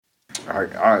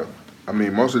I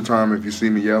mean, most of the time, if you see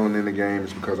me yelling in the game,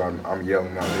 it's because I'm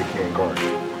yelling out they can't guard me,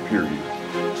 period.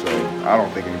 So I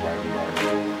don't think anybody can guard me.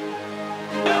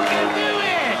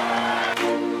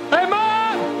 Hey,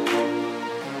 Mom!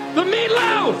 The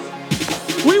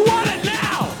meatloaf! We want it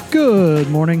now! Good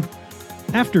morning,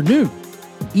 afternoon,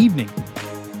 evening,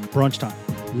 brunch time,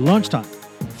 lunchtime,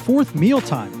 fourth meal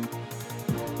time,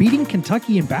 beating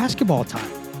Kentucky in basketball time,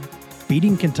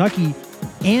 beating Kentucky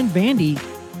and Vandy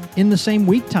in the same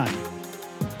week time,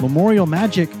 Memorial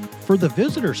Magic for the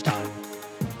visitors time.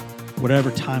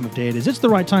 Whatever time of day it is, it's the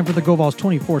right time for the Go Vols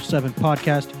 24/7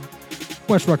 podcast.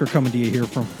 Wes Rucker coming to you here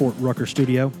from Fort Rucker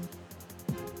Studio.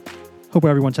 Hope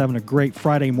everyone's having a great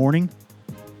Friday morning.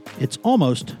 It's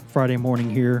almost Friday morning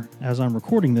here as I'm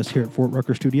recording this here at Fort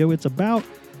Rucker Studio. It's about,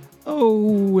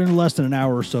 in less than an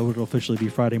hour or so, it'll officially be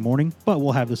Friday morning. But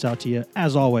we'll have this out to you,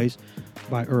 as always,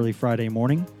 by early Friday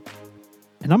morning.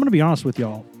 And I'm going to be honest with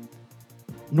y'all.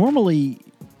 Normally,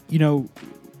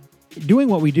 doing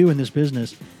what we do in this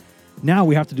business, now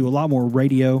we have to do a lot more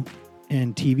radio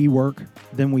and TV work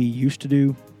than we used to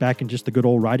do back in just the good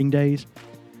old writing days.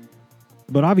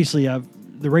 But obviously,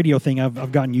 the radio thing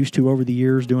I've gotten used to over the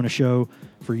years, doing a show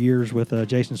for years with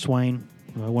Jason Swain,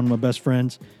 one of my best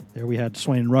friends. There we had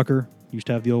Swain and Rucker, used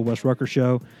to have the old Wes Rucker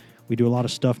show. We do a lot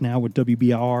of stuff now with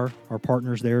WBIR, our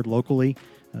partners there locally,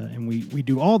 and we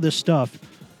do all this stuff.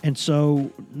 And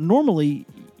so normally,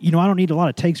 I don't need a lot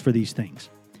of takes for these things.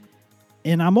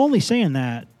 And I'm only saying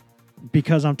that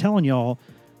because I'm telling y'all,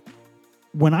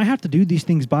 when I have to do these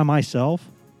things by myself,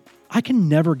 I can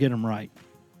never get them right.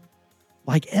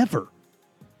 Like ever.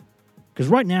 Because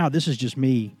right now, this is just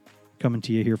me coming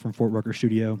to you here from Fort Rucker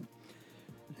Studio.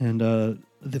 And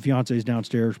the fiance is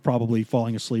downstairs, probably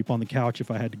falling asleep on the couch if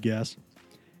I had to guess.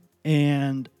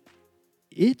 And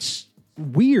it's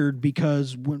weird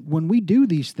because when we do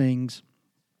these things,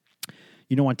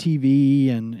 on TV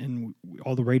and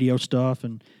all the radio stuff,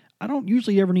 and I don't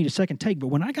usually ever need a second take, but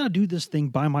when I got to do this thing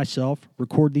by myself,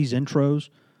 record these intros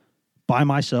by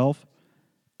myself,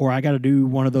 or I got to do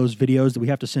one of those videos that we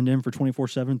have to send in for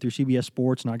 24/7 through CBS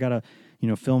Sports, and I got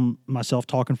to, film myself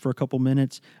talking for a couple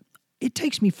minutes, it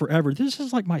takes me forever. This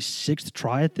is like my sixth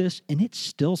try at this, and it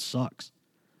still sucks.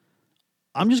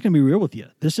 I'm just going to be real with you.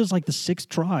 This is like the sixth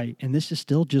try, and this is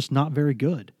still just not very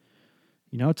good.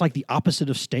 It's like the opposite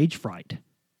of stage fright.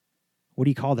 What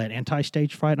do you call that?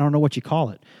 Anti-stage fright? I don't know what you call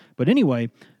it. But anyway,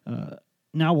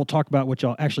 now we'll talk about what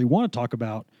y'all actually want to talk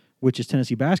about, which is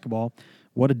Tennessee basketball.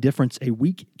 What a difference a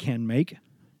week can make.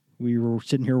 We were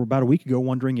sitting here about a week ago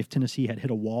wondering if Tennessee had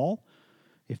hit a wall,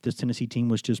 if this Tennessee team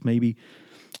was just maybe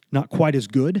not quite as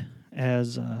good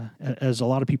as a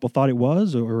lot of people thought it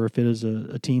was, or if it is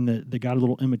a team that got a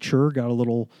little immature, got a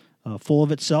little full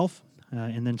of itself,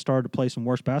 and then started to play some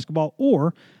worse basketball,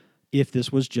 or if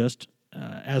this was just,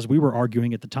 as we were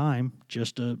arguing at the time,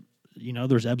 just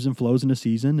there's ebbs and flows in a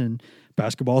season, and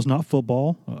basketball is not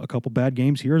football. A couple bad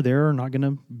games here or there are not going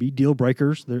to be deal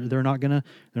breakers. They're not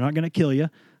gonna kill you.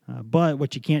 But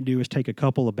what you can't do is take a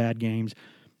couple of bad games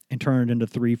and turn it into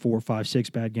 3, 4, 5, 6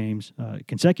 bad games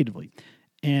consecutively.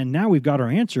 And now we've got our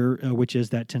answer, which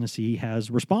is that Tennessee has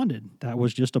responded. That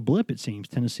was just a blip, it seems.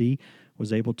 Tennessee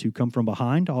was able to come from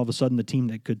behind. All of a sudden, the team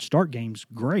that could start games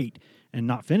great and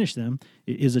not finish them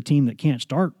is a team that can't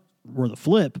start or the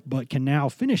flip, but can now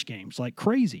finish games like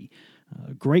crazy.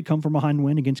 Great come-from-behind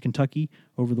win against Kentucky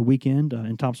over the weekend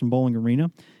in Thompson-Boling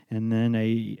Arena. And then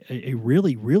a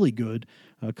really, really good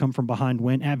come-from-behind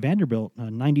win at Vanderbilt,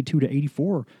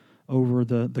 92-84 over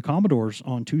the Commodores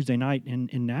on Tuesday night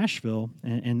in Nashville.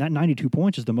 And that 92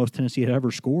 points is the most Tennessee had ever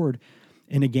scored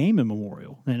in a game in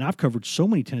Memorial. And I've covered so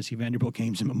many Tennessee Vanderbilt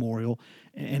games in Memorial.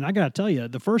 And I got to tell you,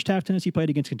 the first half Tennessee played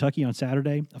against Kentucky on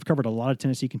Saturday. I've covered a lot of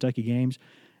Tennessee-Kentucky games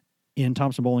in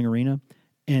Thompson-Boling Arena.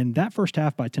 And that first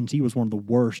half by Tennessee was one of the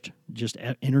worst, just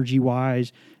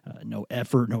energy-wise, no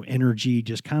effort, no energy,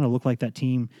 just kind of looked like that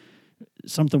team,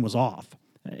 something was off.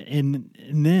 And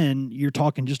then you're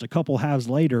talking just a couple halves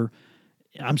later,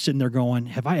 I'm sitting there going,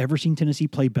 have I ever seen Tennessee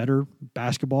play better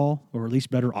basketball, or at least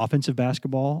better offensive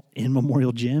basketball in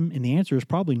Memorial Gym? And the answer is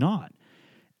probably not.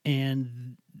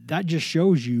 And that just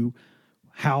shows you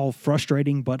how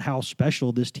frustrating but how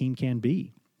special this team can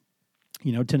be.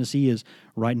 Tennessee has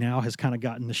kind of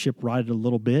gotten the ship righted a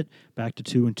little bit, back to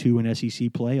 2-2 in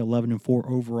SEC play, 11-4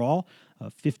 overall,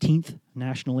 15th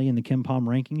nationally in the KenPom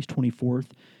rankings, 24th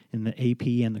in the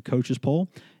AP and the coaches poll.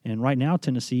 And right now,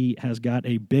 Tennessee has got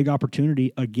a big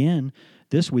opportunity again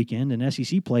this weekend in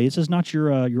SEC play. This is not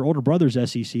your older brother's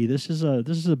SEC. This is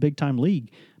a big time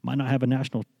league. Might not have a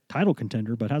national title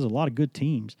contender, but has a lot of good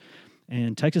teams.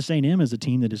 And Texas A&M is a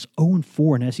team that is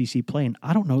 0-4 in SEC play, and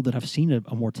I don't know that I've seen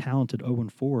a more talented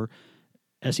 0-4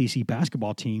 SEC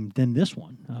basketball team than this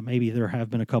one. Maybe there have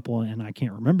been a couple, and I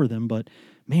can't remember them, but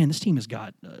man, this team has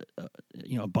got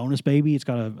a bonus baby. It's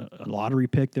got a lottery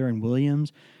pick there in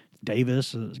Williams.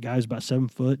 Davis, this guy's about 7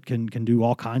 foot, can do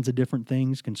all kinds of different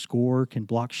things, can score, can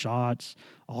block shots,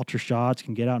 alter shots,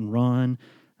 can get out and run.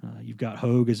 You've got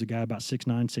Hogue as a guy about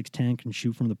 6'9", 6'10", can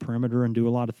shoot from the perimeter and do a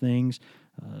lot of things.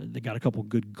 They got a couple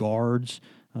good guards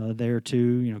there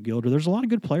too. Gilder. There's a lot of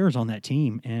good players on that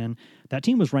team, and that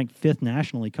team was ranked 5th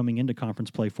nationally coming into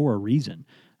conference play for a reason.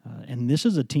 And this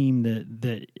is a team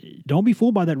that don't be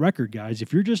fooled by that record, guys.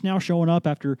 If you're just now showing up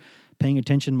after paying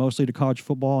attention mostly to college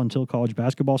football until college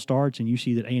basketball starts, and you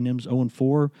see that A&M's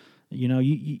 0-4,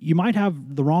 you might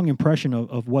have the wrong impression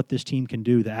of what this team can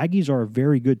do. The Aggies are a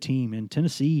very good team, and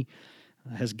Tennessee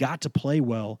has got to play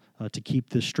well to keep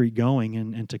this streak going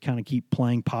and to kind of keep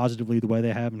playing positively the way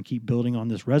they have and keep building on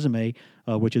this resume,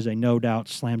 which is a no-doubt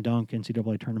slam dunk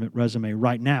NCAA tournament resume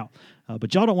right now.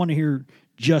 But y'all don't want to hear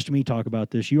just me talk about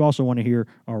this. You also want to hear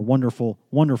our wonderful,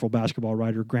 wonderful basketball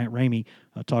writer, Grant Ramey,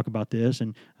 talk about this.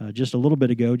 And just a little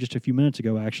bit ago, just a few minutes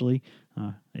ago, actually,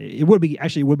 it would be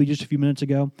just a few minutes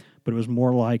ago, but it was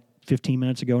more like 15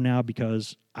 minutes ago now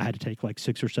because I had to take like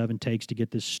 6 or 7 takes to get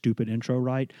this stupid intro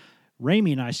right.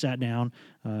 Ramey and I sat down.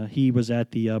 He was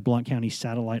at the Blount County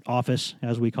Satellite Office,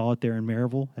 as we call it, there in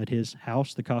Maryville, at his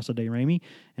house, the Casa de Ramey,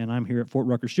 and I'm here at Fort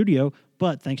Rucker Studio.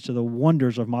 But thanks to the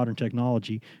wonders of modern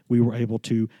technology, we were able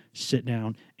to sit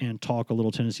down and talk a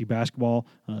little Tennessee basketball,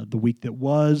 the week that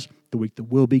was, the week that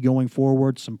will be going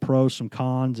forward, some pros, some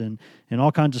cons, and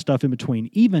all kinds of stuff in between,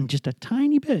 even just a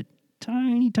tiny bit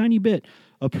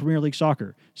of Premier League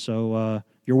soccer. So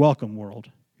you're welcome, world.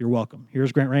 You're welcome.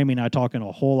 Here's Grant Ramey and I talking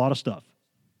a whole lot of stuff.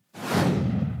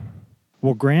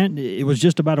 Well, Grant, it was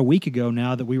just about a week ago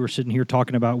now that we were sitting here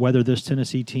talking about whether this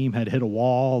Tennessee team had hit a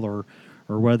wall or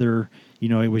whether,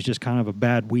 it was just kind of a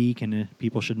bad week and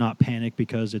people should not panic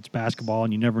because it's basketball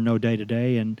and you never know day to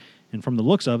day. And from the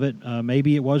looks of it,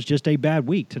 maybe it was just a bad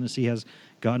week. Tennessee has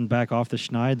gotten back off the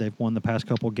schneid. They've won the past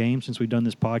couple of games since we've done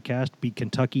this podcast, beat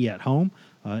Kentucky at home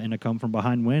in a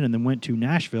come-from-behind win, and then went to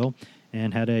Nashville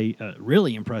and had a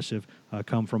really impressive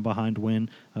come-from-behind win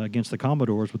against the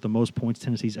Commodores with the most points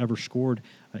Tennessee's ever scored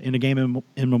in a game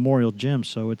in Memorial Gym.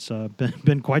 So it's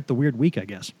been quite the weird week, I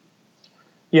guess.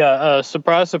 Yeah,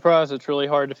 surprise, surprise. It's really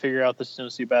hard to figure out this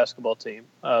Tennessee basketball team.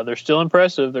 They're still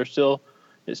impressive. It still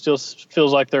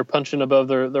feels like they're punching above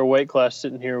their weight class,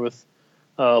 sitting here with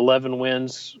 11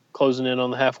 wins, closing in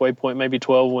on the halfway point, maybe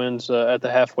 12 wins at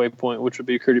the halfway point, which would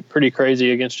be pretty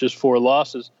crazy against just 4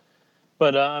 losses.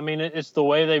 But, it's the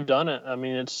way they've done it.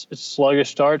 It's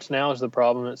sluggish starts now is the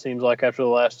problem, it seems like, after the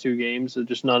last 2 games. There's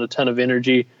just not a ton of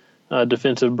energy,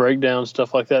 defensive breakdowns,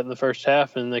 stuff like that in the first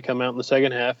half, and they come out in the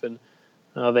second half, and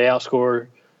they outscore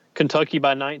Kentucky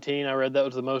by 19. I read that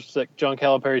was the most that John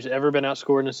Calipari's ever been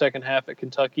outscored in the second half at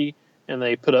Kentucky, and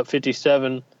they put up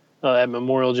 57 at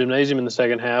Memorial Gymnasium in the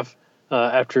second half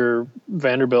after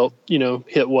Vanderbilt,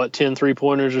 hit 10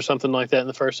 3-pointers or something like that in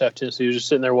the first half. Tennessee was just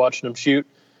sitting there watching them shoot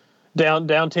down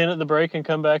 10 at the break and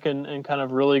come back and kind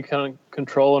of really kind of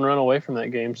control and run away from that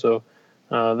game. So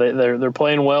they're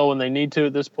playing well when they need to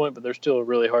at this point, but they're still a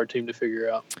really hard team to figure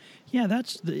out. Yeah,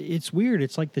 it's weird.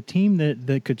 It's like the team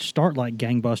that could start like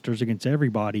gangbusters against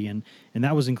everybody, and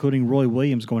that was including Roy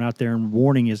Williams going out there and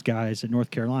warning his guys at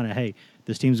North Carolina, hey,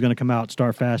 this team's going to come out,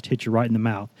 start fast, hit you right in the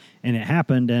mouth. And it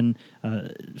happened, and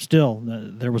still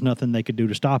there was nothing they could do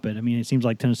to stop it. It seems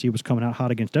like Tennessee was coming out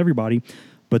hot against everybody,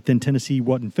 but then Tennessee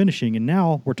wasn't finishing, and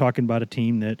now we're talking about a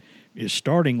team that is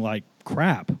starting like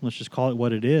crap, let's just call it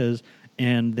what it is,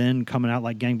 and then coming out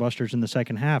like gangbusters in the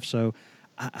second half. So,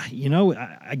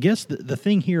 I guess the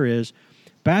thing here is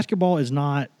basketball is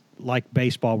not like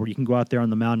baseball where you can go out there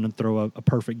on the mound and throw a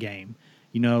perfect game.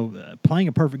 Playing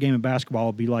a perfect game in basketball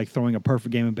would be like throwing a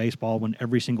perfect game in baseball when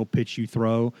every single pitch you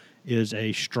throw is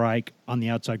a strike on the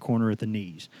outside corner at the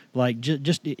knees. Like,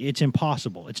 just it's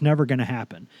impossible. It's never going to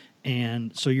happen.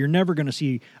 And so you're never going to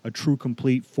see a true,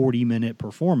 complete 40-minute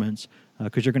performance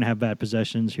because you're going to have bad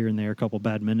possessions here and there, a couple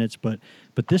bad minutes. But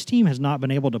this team has not been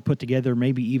able to put together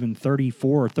maybe even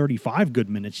 34 or 35 good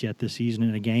minutes yet this season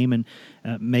in a game. And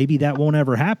maybe that won't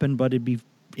ever happen, but it'd be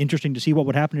interesting to see what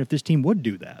would happen if this team would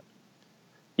do that.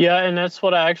 Yeah, and that's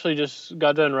what I actually just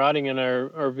got done writing in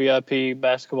our VIP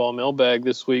basketball mailbag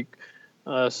this week.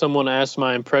 Someone asked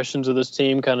my impressions of this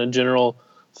team, kind of general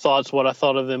thoughts, what I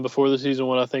thought of them before the season,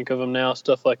 what I think of them now,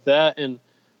 stuff like that. And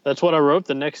that's what I wrote.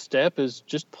 The next step is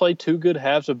just play 2 good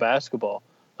halves of basketball.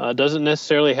 It doesn't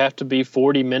necessarily have to be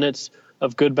 40 minutes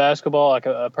of good basketball, like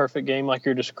a perfect game like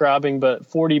you're describing, but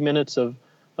 40 minutes of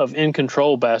in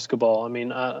control basketball. I mean,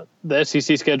 the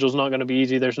SEC schedule is not going to be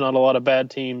easy. There's not a lot of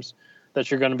bad teams that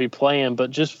you're going to be playing,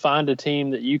 but just find a team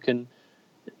that you can,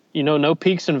 no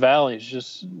peaks and valleys,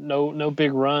 just no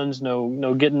big runs,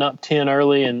 no getting up 10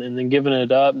 early and then giving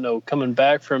it up, no coming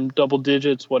back from double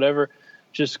digits, whatever.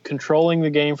 Just controlling the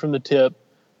game from the tip,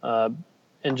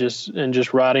 and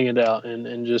just riding it out,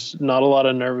 and just not a lot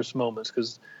of nervous moments.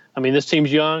 Because I mean, this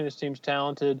team's young, this team's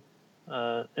talented,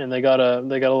 and they got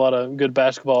a lot of good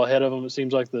basketball ahead of them. It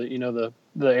seems like the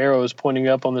arrow is pointing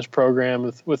up on this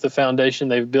program with the foundation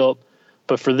they've built.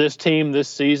 But for this team this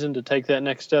season to take that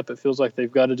next step, it feels like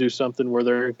they've got to do something where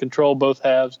they're in control both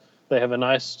halves. They have a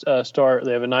nice start,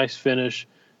 they have a nice finish,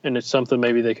 and it's something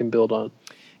maybe they can build on.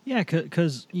 Yeah,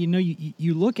 because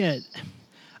you look at.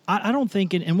 I don't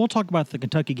think, and we'll talk about the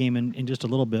Kentucky game in just a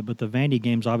little bit, but the Vandy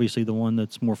game's obviously the one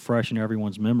that's more fresh in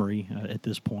everyone's memory at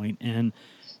this point. And,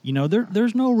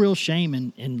 there's no real shame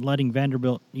in letting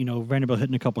Vanderbilt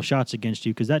hitting a couple shots against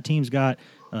you, because that team's got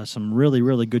some really,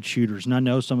 really good shooters. And I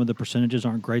know some of the percentages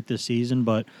aren't great this season,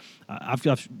 but I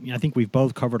think we've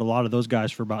both covered a lot of those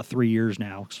guys for about 3 years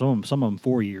now, some of them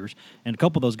 4 years, and a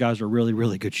couple of those guys are really,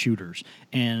 really good shooters.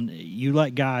 And you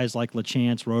let guys like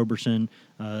LaChance, Roberson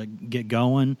get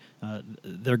going,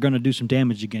 they're going to do some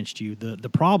damage against you. The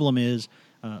problem is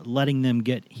letting them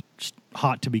get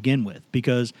hot to begin with,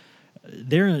 because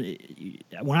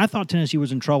when I thought Tennessee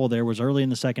was in trouble, there was early in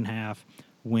the second half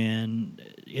when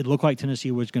it looked like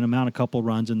Tennessee was going to mount a couple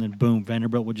runs, and then boom,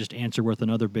 Vanderbilt would just answer with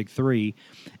another big three.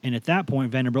 And at that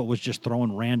point, Vanderbilt was just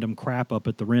throwing random crap up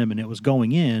at the rim, and it was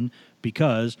going in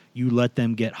because you let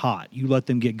them get hot. You let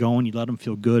them get going. You let them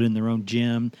feel good in their own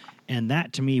gym. And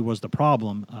that, to me, was the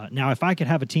problem. Now, if I could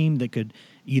have a team that could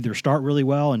either start really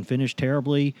well and finish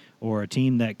terribly, or a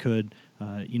team that could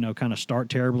kind of start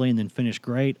terribly and then finish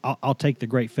great, I'll take the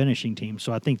great finishing team.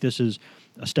 So I think this is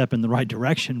a step in the right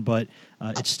direction, but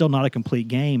it's still not a complete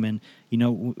game. And,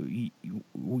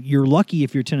 you're lucky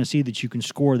if you're Tennessee that you can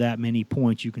score that many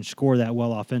points. You can score that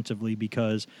well offensively,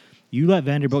 because you let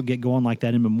Vanderbilt get going like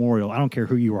that in Memorial, I don't care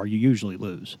who you are, you usually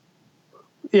lose.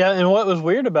 Yeah, and what was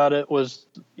weird about it was,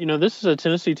 this is a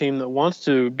Tennessee team that wants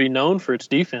to be known for its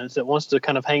defense, that wants to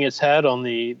kind of hang its hat on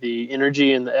the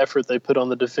energy and the effort they put on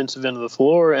the defensive end of the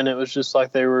floor, and it was just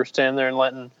like they were standing there and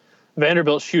letting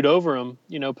Vanderbilt shoot over them,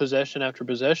 possession after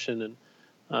possession.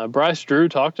 And Bryce Drew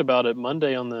talked about it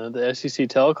Monday on the SEC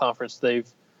teleconference.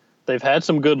 They've had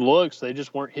some good looks, they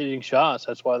just weren't hitting shots.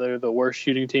 That's why they're the worst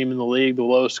shooting team in the league, the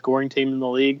lowest scoring team in the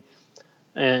league.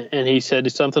 And he said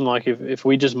something like, if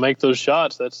we just make those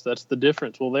shots, that's the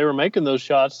difference. Well, they were making those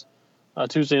shots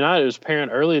Tuesday night. It was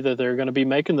apparent early that they were going to be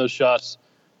making those shots,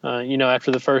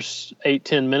 after the first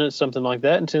 8-10 minutes, something like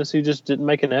that. And Tennessee just didn't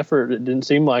make an effort. It didn't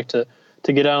seem like to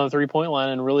get out on the three-point line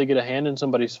and really get a hand in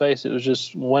somebody's face. It was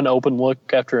just one open look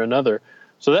after another.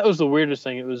 So that was the weirdest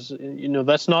thing. It was,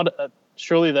 that's not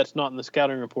surely that's not in the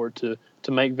scouting report to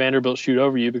make Vanderbilt shoot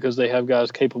over you, because they have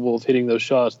guys capable of hitting those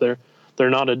shots. They're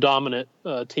not a dominant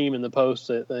team in the post.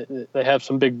 They have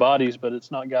some big bodies, but it's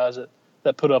not guys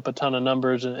that put up a ton of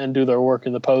numbers and do their work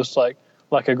in the post like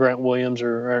a Grant Williams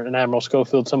or an Admiral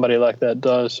Schofield, somebody like that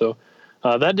does. So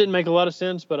that didn't make a lot of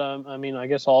sense, but I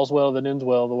guess all's well that ends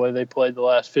well. The way they played the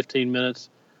last 15 minutes,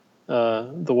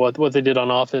 what they did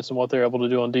on offense and what they're able to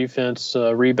do on defense,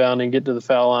 rebounding, get to the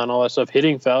foul line, all that stuff,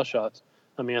 hitting foul shots.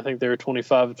 I mean, I think they were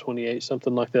 25 of 28,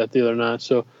 something like that the other night.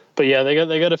 So, but yeah, they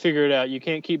got to figure it out. You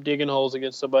can't keep digging holes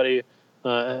against somebody.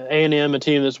 A&M, a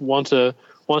team that wants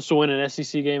to win an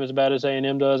SEC game as bad as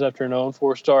A&M does after an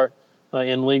 0-4 start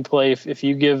in league play. If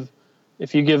you give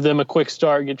them a quick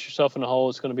start, get yourself in a hole,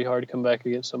 it's going to be hard to come back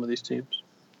against some of these teams.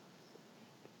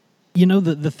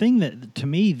 The thing that to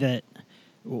me that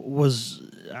was,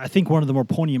 I think, one of the more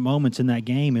poignant moments in that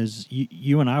game is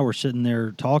you and I were sitting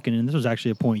there talking, and this was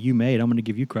actually a point you made. I'm going to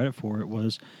give you credit for it.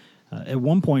 Was at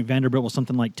one point Vanderbilt was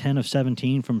something like 10 of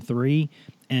 17 from three,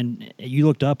 and you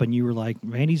looked up and you were like,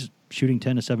 Vandy's shooting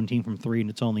 10 of 17 from three, and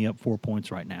it's only up 4 points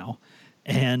right now.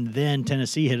 And then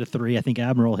Tennessee hit a three. I think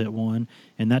Admiral hit one,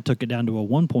 and that took it down to a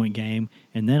 1 point game.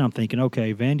 And then I'm thinking,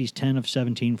 okay, Vandy's 10 of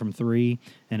 17 from three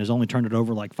and has only turned it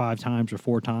over like 5 times or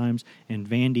 4 times, and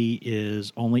Vandy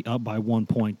is only up by 1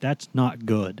 point. That's not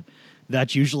good.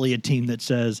 That's usually a team that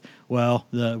says, well,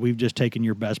 we've just taken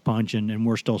your best punch and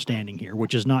we're still standing here,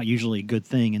 which is not usually a good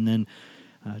thing. And then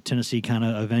Tennessee kind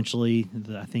of eventually,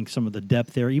 I think some of the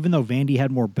depth there, even though Vandy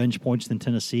had more bench points than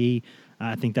Tennessee,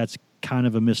 I think that's kind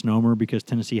of a misnomer because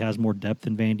Tennessee has more depth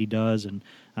than Vandy does, and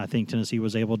I think Tennessee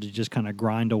was able to just kind of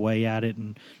grind away at it,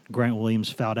 and Grant Williams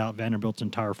fouled out Vanderbilt's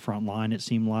entire front line, it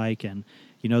seemed like, and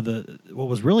what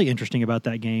was really interesting about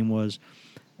that game was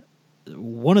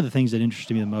one of the things that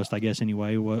interested me the most, I guess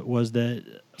anyway, was that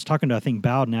I was talking to, I think,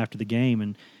 Bowden after the game,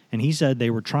 and he said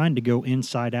they were trying to go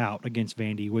inside out against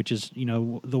Vandy, which is,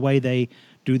 the way they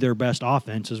do their best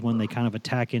offense is when they kind of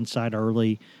attack inside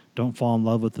early, don't fall in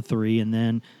love with the three, and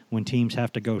then when teams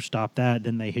have to go stop that,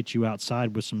 then they hit you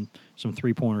outside with some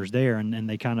three-pointers there, and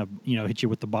they kind of, hit you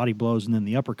with the body blows and then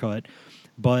the uppercut.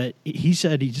 But he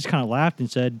said, he just kind of laughed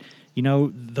and said,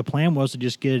 the plan was to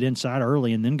just get it inside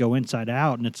early and then go inside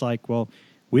out, and it's like, well,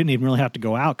 we didn't even really have to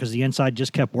go out because the inside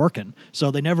just kept working.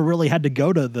 So they never really had to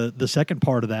go to the second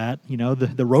part of that.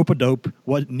 The rope-a-dope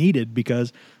wasn't needed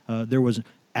because there was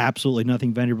absolutely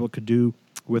nothing Vanderbilt could do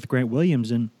with Grant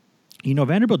Williams. And,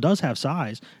 Vanderbilt does have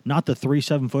size, not the 3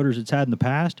 7-footers it's had in the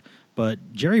past,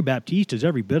 but Jerry Baptiste is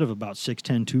every bit of about 6'10",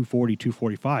 240,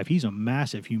 245. He's a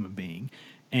massive human being.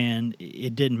 And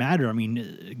it didn't matter. I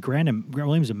mean, Grant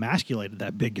Williams emasculated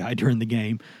that big guy during the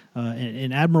game.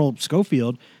 And Admiral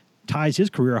Schofield ties his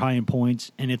career high in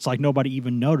points, and it's like nobody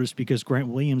even noticed because Grant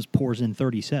Williams pours in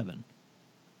 37.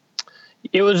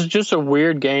 It was just a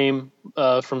weird game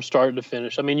from start to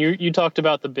finish. I mean, you talked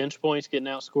about the bench points getting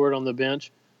outscored on the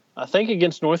bench. I think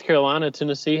against North Carolina,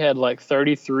 Tennessee had like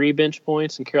 33 bench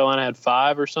points, and Carolina had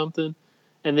 5 or something.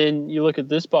 And then you look at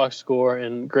this box score,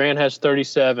 and Grant has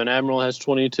 37, Admiral has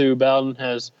 22, Bowden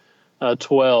has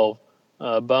 12,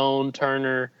 Bone,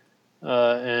 Turner,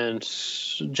 and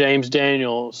James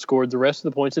Daniel scored the rest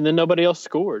of the points, and then nobody else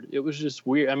scored. It was just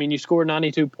weird. I mean, you scored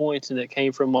 92 points, and it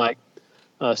came from like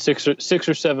six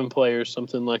or seven players,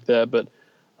 something like that. But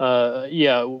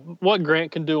what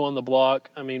Grant can do on the block,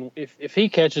 I mean, if he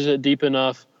catches it deep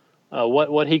enough,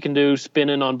 what he can do,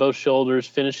 spinning on both shoulders,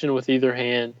 finishing with either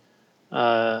hand.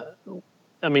 I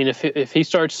mean, if he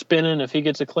starts spinning, if he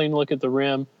gets a clean look at the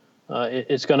rim,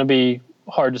 it's going to be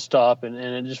hard to stop. And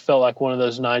it just felt like one of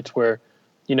those nights where,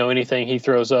 anything he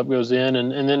throws up goes in.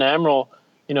 And then Admiral,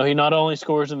 he not only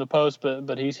scores in the post,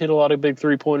 but he's hit a lot of big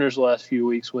 3-pointers the last few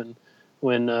weeks when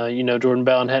Jordan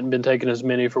Bowden hadn't been taking as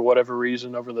many for whatever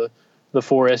reason over the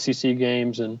 4 SEC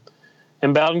games. And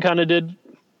Bowden kind of did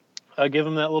give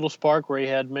him that little spark where he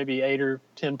had maybe 8 or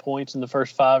 10 points in the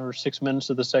first 5 or 6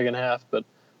 minutes of the second half. But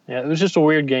yeah, it was just a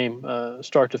weird game,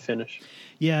 start to finish.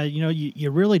 Yeah, you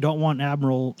really don't want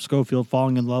Admiral Schofield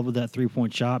falling in love with that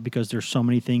 3-point shot because there's so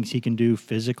many things he can do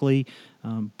physically.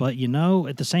 But,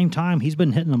 at the same time, he's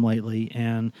been hitting them lately.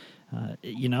 And,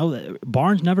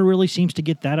 Barnes never really seems to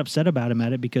get that upset about him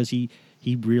at it because he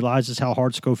realizes how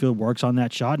hard Schofield works on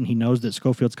that shot, and he knows that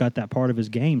Schofield's got that part of his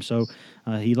game. So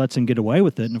he lets him get away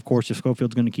with it. And, of course, if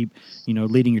Schofield's going to keep,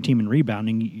 leading your team in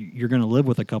rebounding, you're going to live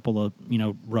with a couple of,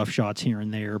 rough shots here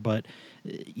and there. But,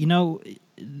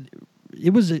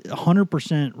 it was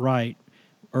 100% right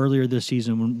earlier this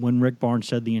season when Rick Barnes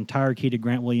said the entire key to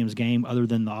Grant Williams' game, other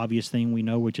than the obvious thing we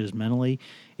know, which is mentally,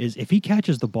 is if he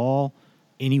catches the ball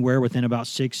anywhere within about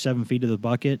 6-7 feet of the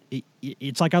bucket,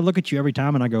 it's like I look at you every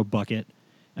time and I go, bucket.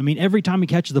 I mean, every time he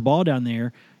catches the ball down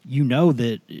there,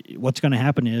 that what's going to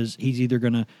happen is he's either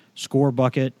going to score a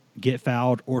bucket, get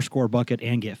fouled, or score a bucket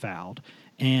and get fouled.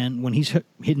 And when he's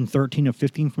hitting 13 of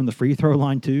 15 from the free throw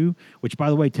line too, which,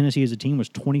 by the way, Tennessee as a team was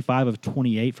 25 of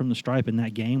 28 from the stripe in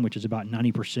that game, which is about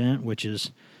 90%, which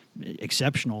is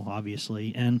exceptional,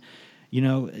 obviously. And,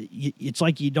 it's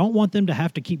like you don't want them to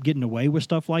have to keep getting away with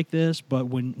stuff like this, but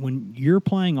when you're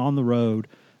playing on the road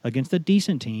against a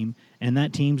decent team and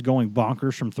that team's going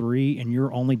bonkers from 3 and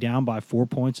you're only down by 4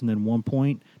 points and then 1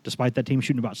 point, despite that team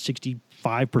shooting about 65%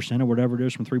 or whatever it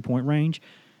is from 3-point range,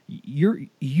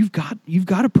 you've got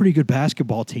a pretty good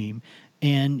basketball team,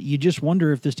 and you just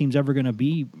wonder if this team's ever going to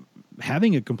be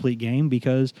having a complete game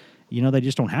because they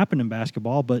just don't happen in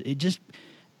basketball. But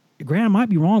Grant, I might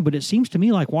be wrong, but it seems to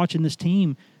me like watching this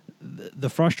team,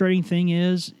 the frustrating thing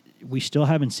is we still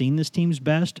haven't seen this team's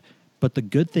best, but the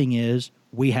good thing is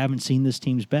we haven't seen this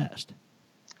team's best.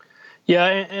 Yeah,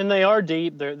 and they are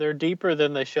deep. They're deeper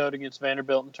than they showed against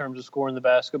Vanderbilt in terms of scoring the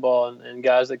basketball and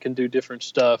guys that can do different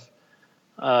stuff.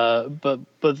 But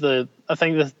I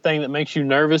think the thing that makes you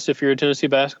nervous if you're a Tennessee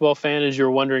basketball fan is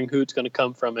you're wondering who it's going to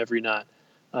come from every night.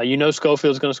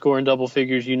 Schofield's going to score in double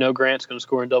figures. Grant's going to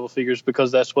score in double figures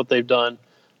because that's what they've done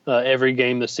every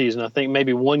game this season. I think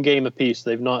maybe one game apiece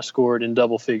they've not scored in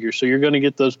double figures. So you're going to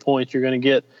get those points. You're going to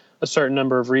get a certain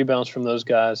number of rebounds from those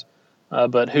guys.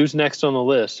 But who's next on the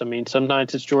list? I mean, some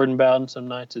nights it's Jordan Bowden, some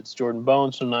nights it's Jordan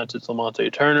Bone, some nights it's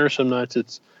Lamonte Turner, some nights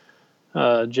it's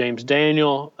James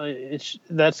Daniel.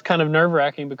 That's kind of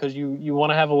nerve-wracking because you want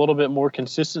to have a little bit more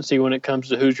consistency when it comes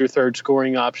to who's your third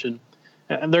scoring option.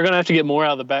 And they're going to have to get more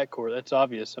out of the backcourt. That's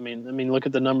obvious. I mean, look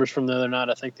at the numbers from the other night.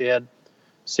 I think they had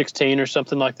 16 or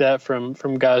something like that from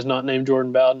guys not named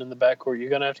Jordan Bowden in the backcourt. You're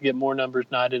going to have to get more numbers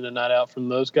night in and night out from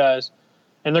those guys.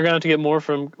 And they're going to have to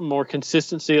get more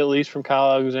consistency, at least from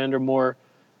Kyle Alexander, more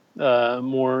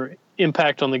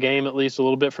impact on the game, at least a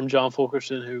little bit from John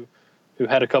Fulkerson, who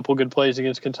had a couple good plays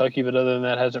against Kentucky, but other than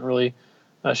that hasn't really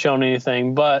shown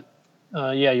anything. But,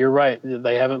 yeah, you're right.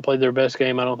 They haven't played their best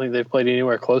game. I don't think they've played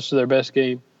anywhere close to their best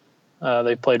game.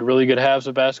 They've played really good halves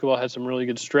of basketball, had some really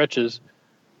good stretches.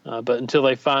 But until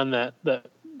they find that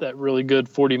really good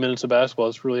 40 minutes of basketball,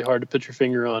 it's really hard to put your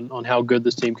finger on how good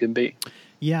this team can be.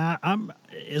 Yeah,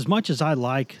 as much as I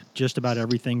like just about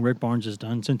everything Rick Barnes has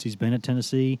done since he's been at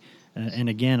Tennessee, and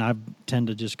again, I tend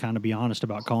to just kind of be honest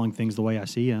about calling things the way I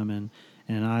see them, and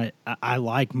I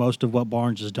like most of what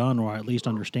Barnes has done, or I at least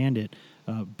understand it.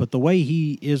 But the way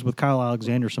he is with Kyle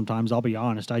Alexander sometimes, I'll be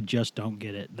honest, I just don't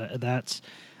get it. That's,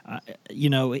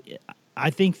 I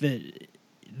think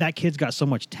that kid's got so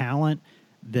much talent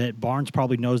that Barnes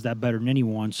probably knows that better than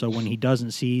anyone. So when he doesn't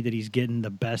see that he's getting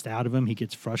the best out of him, he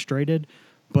gets frustrated.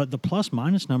 But the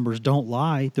plus-minus numbers don't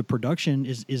lie. The production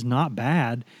is not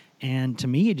bad. And to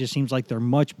me, it just seems like they're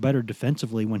much better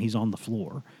defensively when he's on the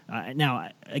floor. Now,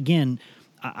 again,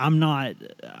 I'm not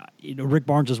Rick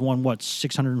Barnes has won,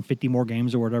 650 more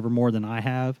games or whatever more than I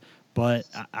have. But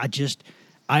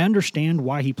I understand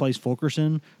why he plays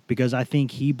Fulkerson, because I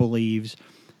think he believes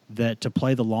that to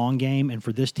play the long game and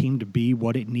for this team to be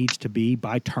what it needs to be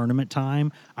by tournament time,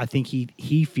 I think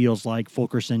he feels like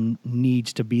Fulkerson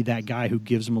needs to be that guy who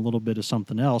gives him a little bit of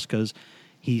something else, because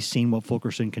he's seen what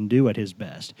Fulkerson can do at his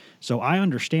best. So I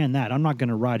understand that. I'm not going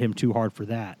to ride him too hard for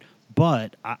that.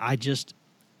 But I just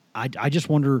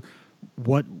wonder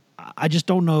I just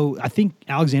don't know. I think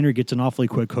Alexander gets an awfully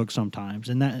quick hook sometimes,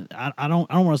 and that I don't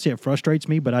want to say it frustrates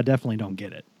me, but I definitely don't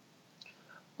get it.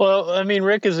 Well, I mean,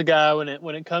 Rick is a guy when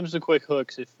it comes to quick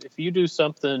hooks. If you do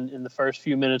something in the first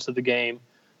few minutes of the game,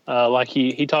 like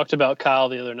he talked about Kyle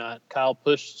the other night. Kyle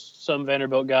pushed some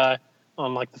Vanderbilt guy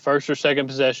on like the first or second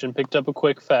possession, picked up a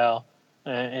quick foul,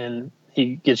 and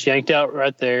he gets yanked out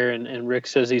right there. And Rick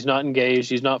says he's not engaged,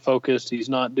 he's not focused, he's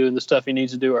not doing the stuff he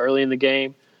needs to do early in the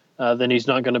game. Then he's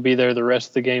not going to be there the rest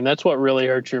of the game. That's what really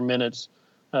hurts your minutes.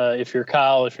 If you're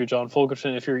Kyle, if you're John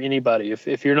Fulkerson, if you're anybody,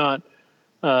 if you're not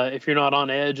on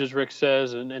edge, as Rick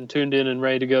says, and tuned in and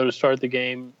ready to go to start the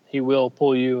game, he will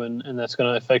pull you, and that's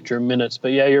going to affect your minutes.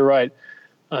 But, yeah, you're right.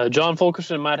 John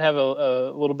Fulkerson might have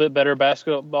a little bit better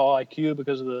basketball IQ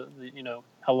because of the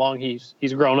how long he's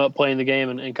grown up playing the game,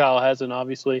 and Kyle hasn't,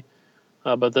 obviously.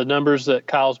 But the numbers that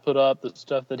Kyle's put up, the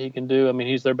stuff that he can do, I mean,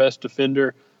 he's their best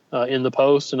defender in the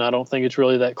post, and I don't think it's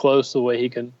really that close the way he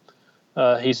can.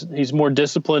 He's more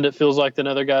disciplined, it feels like, than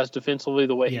other guys defensively,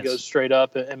 the way he goes straight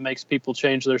up and makes people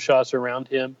change their shots around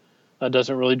him.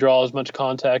 Doesn't really draw as much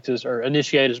contact or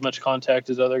initiate as much contact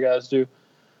as other guys do.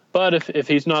 But if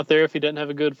he's not there, if he doesn't have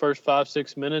a good first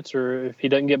 5-6 minutes, or if he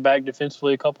doesn't get back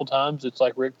defensively a couple times, it's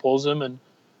like Rick pulls him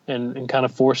and kind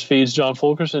of force feeds John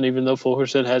Fulkerson, even though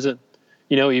Fulkerson hasn't,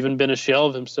 even been a shell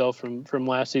of himself from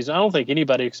last season. I don't think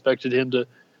anybody expected him to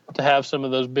have some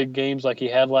of those big games like he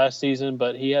had last season,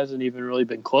 but he hasn't even really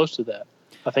been close to that.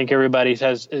 I think everybody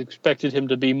has expected him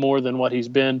to be more than what he's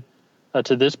been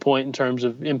to this point in terms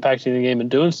of impacting the game and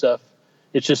doing stuff.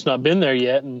 It's just not been there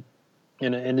yet, and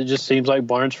it just seems like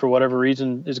Barnes, for whatever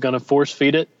reason, is going to force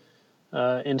feed it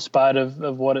in spite of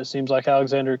what it seems like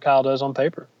Alexander Kyle does on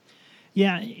paper.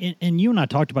 Yeah, and you and I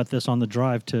talked about this on the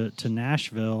drive to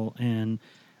Nashville, and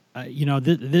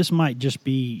this might just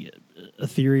be a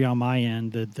theory on my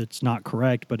end that's not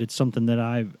correct, but it's something that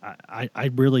I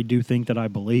really do think that I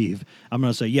believe. I'm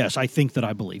going to say, yes, I think that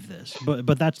I believe this.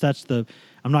 But that's the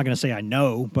 – I'm not going to say I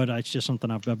know, but it's just something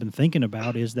I've been thinking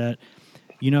about, is that,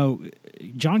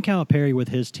 John Calipari with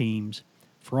his teams,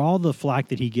 for all the flack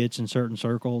that he gets in certain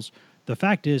circles, the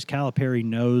fact is Calipari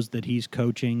knows that he's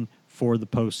coaching for the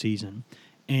postseason.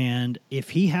 And if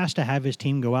he has to have his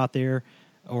team go out there,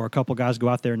 or a couple guys go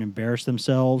out there and embarrass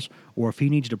themselves, or if he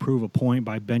needs to prove a point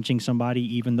by benching somebody,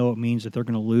 even though it means that they're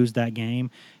going to lose that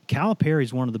game, Calipari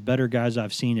is one of the better guys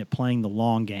I've seen at playing the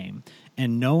long game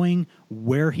and knowing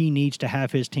where he needs to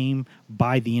have his team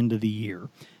by the end of the year.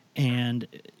 And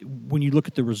when you look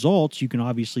at the results, you can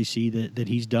obviously see that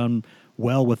he's done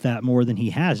well with that more than he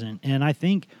hasn't. And I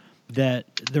think that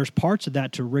there's parts of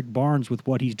that to Rick Barnes with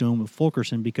what he's doing with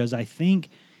Fulkerson, because I think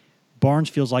Barnes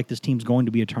feels like this team's going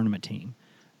to be a tournament team.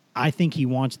 I think he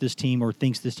wants this team, or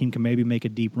thinks this team can maybe make a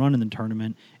deep run in the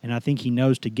tournament, and I think he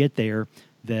knows to get there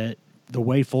that the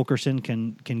way Fulkerson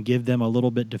can give them a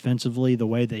little bit defensively, the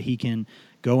way that he can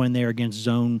go in there against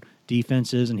zone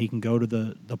defenses, and he can go to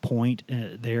the point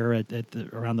there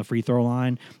around the free throw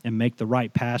line and make the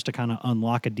right pass to kind of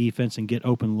unlock a defense and get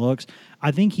open looks.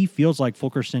 I think he feels like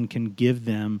Fulkerson can give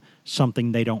them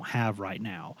something they don't have right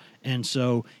now. And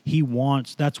so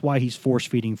that's why he's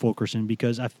force-feeding Fulkerson,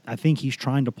 because I think he's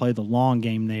trying to play the long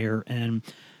game there, and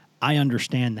I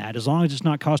understand that. As long as it's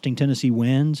not costing Tennessee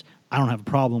wins, I don't have a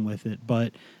problem with it.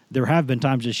 But there have been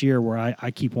times this year where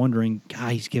I keep wondering,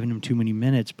 God, he's giving him too many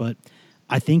minutes. But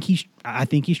I think he's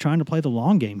trying to play the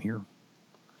long game here.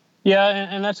 Yeah,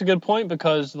 and that's a good point,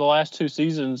 because the last 2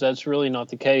 seasons, that's really not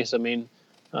the case. I mean,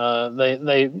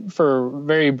 they for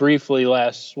very briefly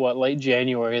late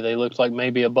January, they looked like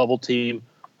maybe a bubble team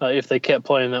if they kept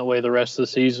playing that way the rest of the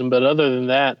season. But other than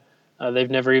that,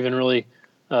 they've never even really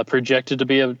projected to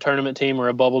be a tournament team or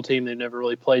a bubble team. They've never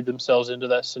really played themselves into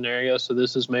that scenario. So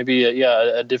this is maybe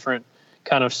a different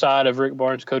kind of side of Rick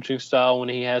Barnes' coaching style when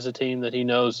he has a team that he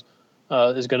knows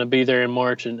is going to be there in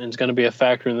March and is going to be a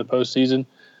factor in the postseason.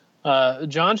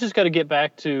 John's just got to get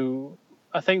back to,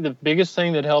 I think the biggest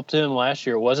thing that helped him last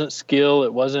year wasn't skill.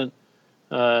 It wasn't,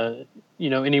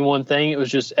 any one thing. It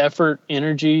was just effort,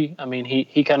 energy. I mean,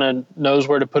 he kind of knows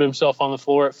where to put himself on the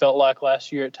floor. It felt like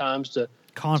last year at times to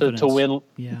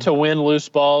win loose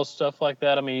balls, stuff like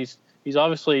that. I mean, he's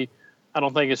obviously, I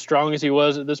don't think as strong as he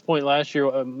was at this point last year,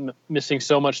 missing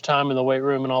so much time in the weight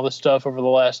room and all this stuff over the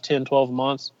last 10, 12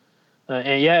 months.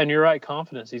 And you're right,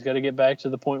 confidence. He's got to get back to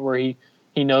the point where he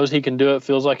knows he can do it,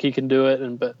 feels like he can do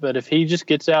it. But if he just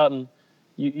gets out and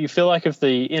you feel like if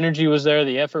the energy was there,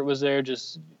 the effort was there,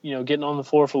 just, getting on the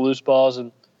floor for loose balls.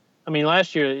 And I mean,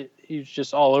 last year he was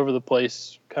just all over the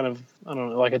place, kind of, I don't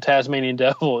know, like a Tasmanian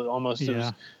devil almost. Yeah. It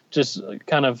was just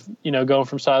kind of, going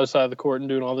from side to side of the court and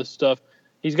doing all this stuff.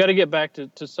 He's got to get back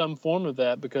to some form of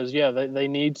that, because, they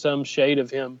need some shade of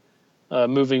him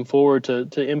moving forward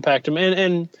to impact him.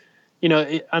 And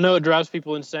I know it drives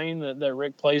people insane that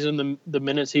Rick plays in the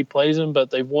minutes he plays in, but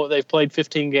they've played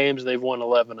 15 games, they've won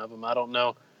 11 of them. I don't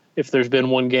know if there's been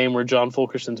one game where John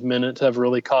Fulkerson's minutes have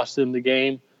really cost them the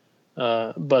game.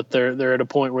 But they're at a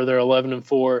point where they're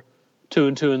 11-4,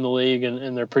 2-2 in the league,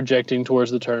 and they're projecting towards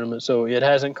the tournament. So it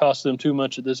hasn't cost them too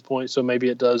much at this point. So maybe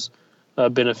it does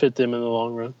benefit them in the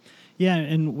long run. Yeah,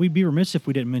 and we'd be remiss if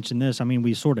we didn't mention this. I mean,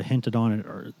 we sort of hinted on it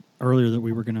earlier that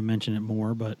we were going to mention it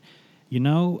more, but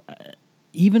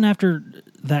even after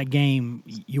that game,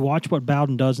 you watch what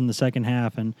Bowden does in the second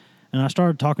half, and I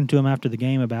started talking to him after the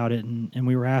game about it, and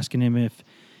we were asking him if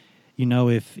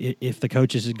the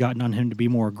coaches had gotten on him to be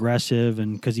more aggressive,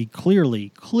 and because he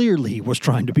clearly was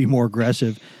trying to be more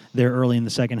aggressive there early in the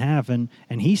second half, and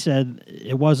he said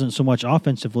it wasn't so much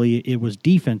offensively, it was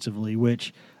defensively,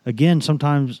 which, again,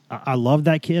 sometimes I love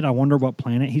that kid. I wonder what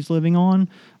planet he's living on,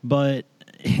 but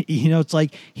it's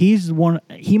like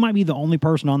he might be the only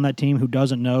person on that team who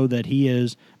doesn't know that he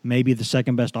is maybe the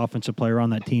second best offensive player on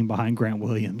that team behind Grant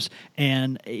Williams,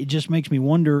 and it just makes me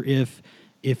wonder if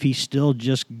he's still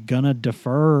just going to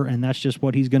defer, and that's just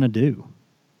what he's going to do.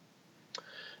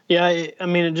 Yeah, I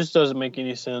mean, it just doesn't make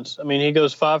any sense. I mean, he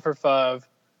goes 5 for 5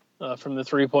 from the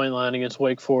three-point line against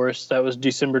Wake Forest. That was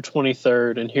December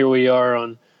 23rd, and here we are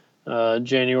on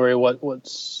January,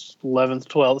 what's 11th,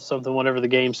 12th, something, whatever the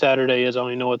game Saturday is. I don't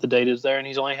even know what the date is there, and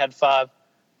he's only had 5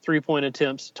 3-point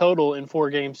attempts total in 4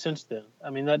 games since then.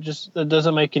 I mean, that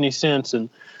doesn't make any sense, and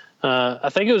I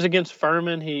think it was against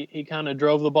Furman. He kind of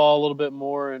drove the ball a little bit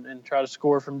more and tried to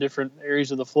score from different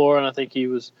areas of the floor, and I think he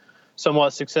was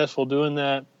somewhat successful doing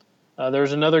that. There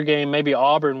was another game, maybe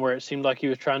Auburn, where it seemed like he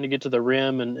was trying to get to the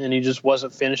rim and he just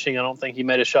wasn't finishing. I don't think he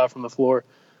made a shot from the floor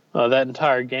that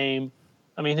entire game.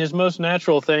 I mean, his most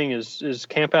natural thing is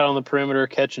camp out on the perimeter,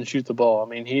 catch and shoot the ball. I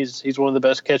mean, he's one of the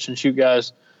best catch and shoot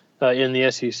guys in the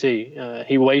SEC.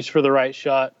 He waits for the right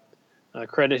shot.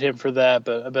 Credit him for that,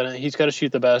 but he's got to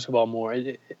shoot the basketball more.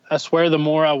 I swear, the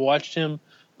more I watched him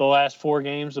the last 4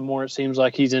 games, the more it seems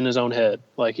like he's in his own head.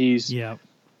 Like he's,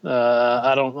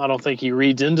 I don't think he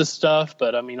reads into stuff,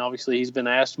 but I mean, obviously he's been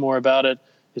asked more about it.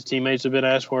 His teammates have been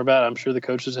asked more about it. I'm sure the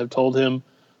coaches have told him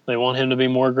they want him to be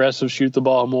more aggressive, shoot the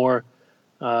ball more,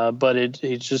 but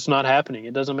it's just not happening.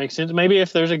 It doesn't make sense. Maybe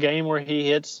if there's a game where he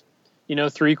hits,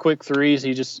 3 quick threes,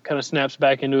 he just kind of snaps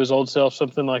back into his old self,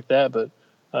 something like that. But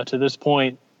to this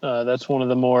point, that's one of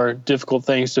the more difficult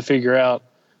things to figure out,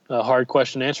 a hard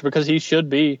question to answer, because he should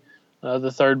be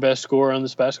the third best scorer on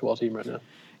this basketball team right now.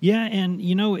 Yeah, and,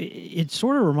 it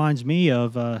sort of reminds me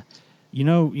of, you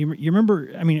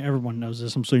remember, I mean, everyone knows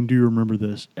this. I'm saying, do you remember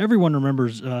this? Everyone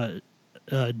remembers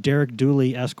Derek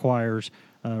Dooley Esquire's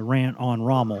rant on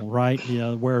Rommel, right?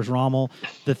 Where's Rommel?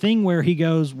 The thing where he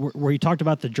goes, where he talked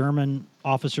about the German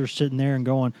officers sitting there and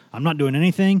going, I'm not doing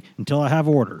anything until I have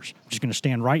orders. I'm just going to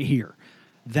stand right here.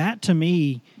 That, to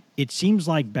me, it seems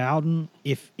like Bowden,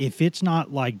 if it's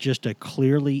not like just a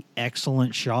clearly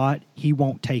excellent shot, he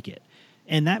won't take it.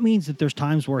 And that means that there's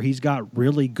times where he's got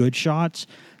really good shots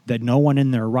that no one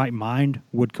in their right mind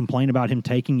would complain about him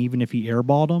taking, even if he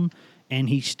airballed them, and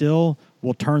he still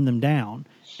will turn them down,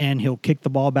 and he'll kick the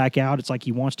ball back out. It's like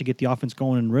he wants to get the offense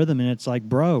going in rhythm, and it's like,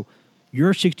 bro,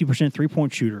 you're a 60%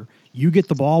 three-point shooter. You get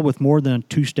the ball with more than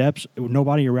 2 steps, with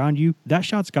nobody around you, that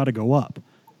shot's got to go up.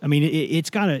 I mean,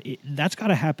 that's got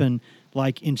to happen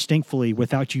like instinctively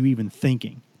without you even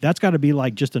thinking. That's got to be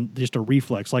like just a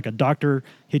reflex, like a doctor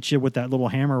hits you with that little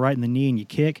hammer right in the knee and you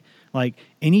kick. Like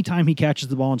anytime he catches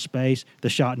the ball in space, the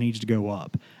shot needs to go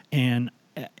up. And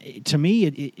to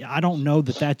me, I don't know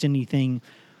that that's anything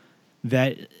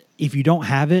that if you don't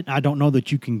have it, I don't know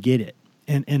that you can get it.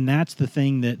 And that's the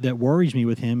thing that worries me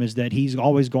with him, is that he's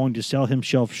always going to sell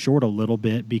himself short a little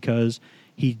bit because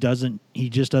he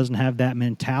just doesn't have that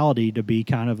mentality to be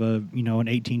kind of an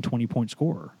 18, 20 point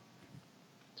scorer.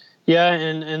 Yeah,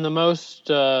 and the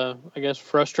most, I guess,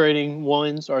 frustrating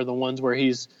ones are the ones where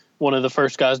he's one of the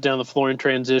first guys down the floor in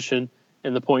transition,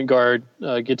 and the point guard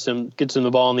gets him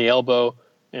the ball in the elbow,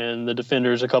 and the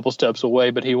defender's a couple steps away,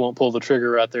 but he won't pull the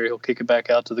trigger right there. He'll kick it back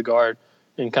out to the guard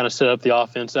and kind of set up the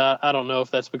offense. I don't know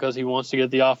if that's because he wants to get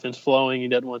the offense flowing. He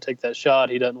doesn't want to take that shot.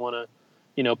 He doesn't want to,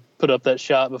 put up that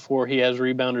shot before he has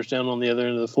rebounders down on the other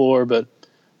end of the floor, but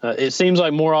it seems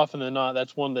like more often than not,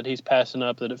 that's one that he's passing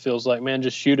up, that it feels like, man,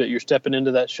 just shoot it. You're stepping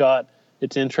into that shot.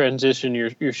 It's in transition.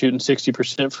 You're shooting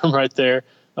 60% from right there.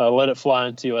 Let it fly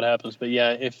and see what happens. But,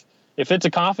 yeah, if it's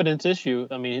a confidence issue,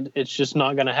 I mean, it's just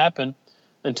not going to happen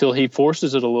until he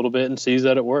forces it a little bit and sees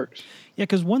that it works. Yeah,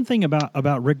 because one thing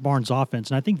about Rick Barnes'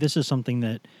 offense, and I think this is something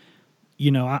that,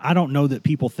 I don't know that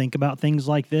people think about things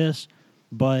like this,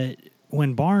 but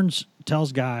when Barnes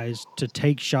tells guys to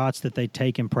take shots that they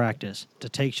take in practice,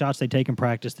 that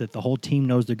the whole team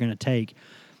knows they're going to take,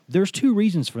 there's 2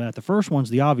 reasons for that. The first one's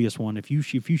the obvious one. If you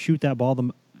shoot that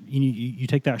ball, you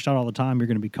take that shot all the time, you're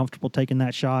going to be comfortable taking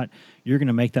that shot. You're going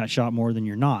to make that shot more than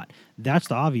you're not. That's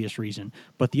the obvious reason.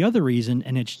 But the other reason,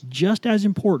 and it's just as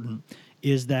important,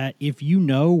 is that if you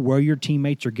know where your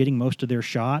teammates are getting most of their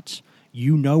shots,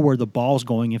 you know where the ball's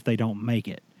going if they don't make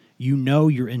it. You know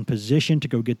you're in position to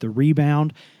go get the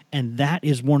rebound, and that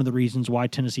is one of the reasons why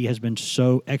Tennessee has been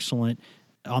so excellent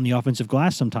on the offensive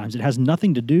glass sometimes. It has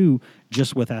nothing to do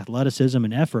just with athleticism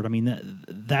and effort. I mean,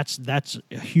 that's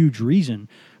a huge reason,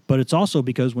 but it's also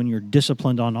because when you're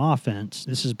disciplined on offense,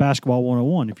 this is basketball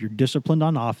 101. If you're disciplined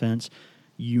on offense,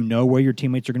 you know where your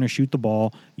teammates are going to shoot the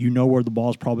ball. You know where the ball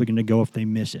is probably going to go if they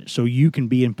miss it. So you can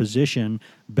be in position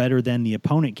better than the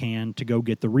opponent can to go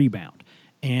get the rebound.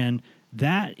 And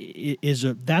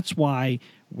that's why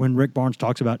when Rick Barnes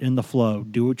talks about in the flow,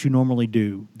 do what you normally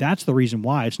do, that's the reason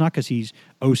why. It's not because he's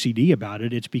OCD about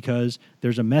it. It's because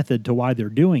there's a method to why they're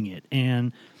doing it.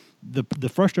 And the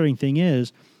frustrating thing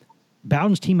is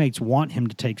Bowden's teammates want him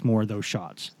to take more of those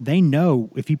shots. They know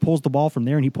if he pulls the ball from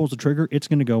there and he pulls the trigger, it's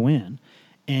going to go in.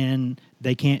 And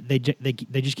they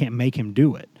just can't make him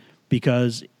do it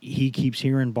because he keeps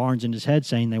hearing Barnes in his head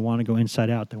saying they want to go inside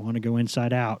out. They want to go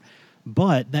inside out.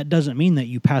 But that doesn't mean that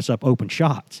you pass up open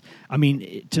shots. I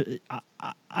mean,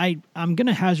 I'm going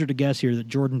to hazard a guess here that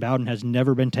Jordan Bowden has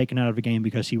never been taken out of a game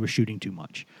because he was shooting too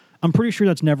much. I'm pretty sure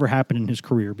that's never happened in his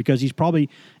career because he's probably,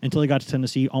 until he got to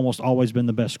Tennessee, almost always been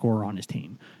the best scorer on his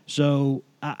team. So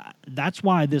that's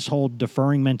why this whole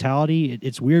deferring mentality,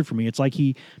 it's weird for me. It's like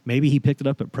maybe he picked it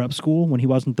up at prep school when he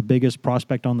wasn't the biggest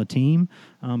prospect on the team.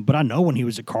 But I know when he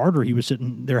was at Carter, he was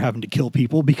sitting there having to kill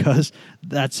people because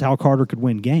that's how Carter could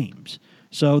win games.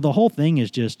 So the whole thing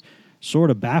is just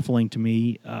sort of baffling to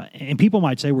me. And people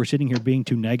might say we're sitting here being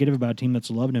too negative about a team that's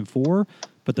 11-4.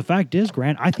 But the fact is,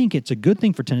 Grant, I think it's a good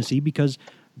thing for Tennessee because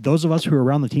those of us who are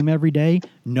around the team every day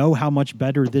know how much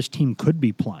better this team could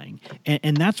be playing.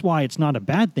 And that's why it's not a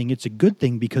bad thing. It's a good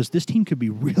thing because this team could be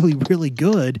really, really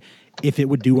good if it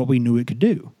would do what we knew it could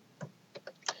do.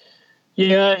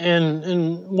 Yeah,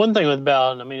 and one thing with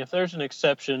Bowden, I mean, if there's an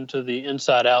exception to the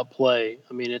inside-out play,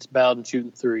 I mean, it's Bowden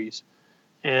shooting threes.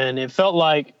 And it felt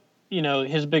like,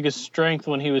 his biggest strength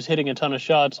when he was hitting a ton of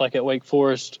shots, like at Wake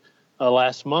Forest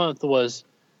last month, was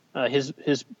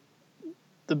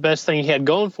the best thing he had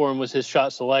going for him was his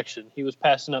shot selection. He was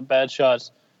passing up bad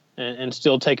shots and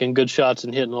still taking good shots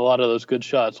and hitting a lot of those good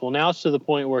shots. Well, now it's to the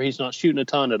point where he's not shooting a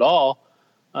ton at all.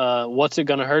 What's it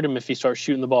going to hurt him if he starts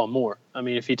shooting the ball more? I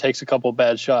mean, if he takes a couple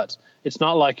bad shots, it's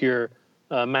not like you're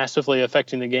massively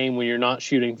affecting the game when you're not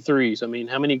shooting threes. I mean,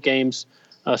 how many games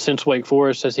since Wake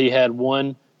Forest has he had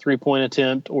 1 3-point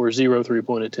attempt or 0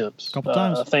 3-point attempts? A couple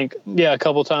times. I think, a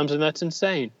couple times, and that's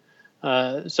insane.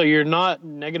 So you're not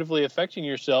negatively affecting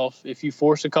yourself if you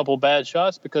force a couple bad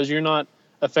shots, because you're not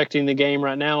affecting the game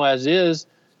right now as is,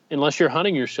 unless you're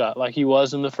hunting your shot like he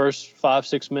was in the first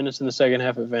 5-6 minutes in the second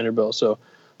half at Vanderbilt. So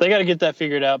they got to get that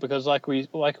figured out, because like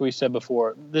we said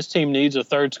before, this team needs a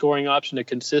third scoring option, a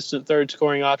consistent third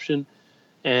scoring option,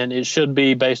 and it should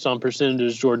be based on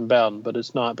percentages Jordan Bowden, but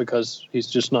it's not, because he's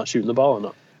just not shooting the ball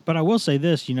enough. But I will say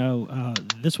this,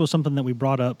 this was something that we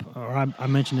brought up, or I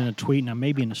mentioned in a tweet, and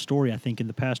maybe in a story, I think, in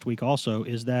the past week also,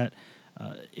 is that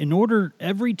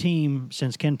every team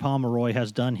since Ken Pomeroy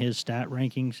has done his stat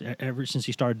rankings, ever since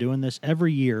he started doing this,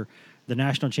 every year, the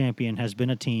national champion has been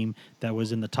a team that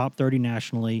was in the top 30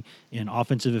 nationally in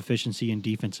offensive efficiency and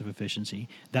defensive efficiency.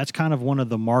 That's kind of one of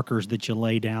the markers that you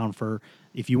lay down for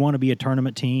if you want to be a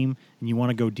tournament team and you want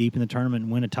to go deep in the tournament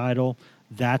and win a title.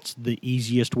 That's the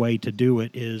easiest way to do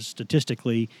it, is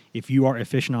statistically, if you are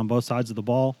efficient on both sides of the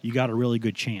ball, you got a really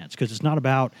good chance, because it's not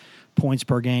about points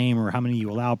per game or how many you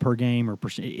allow per game or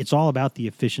it's all about the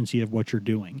efficiency of what you're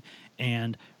doing.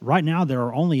 And right now there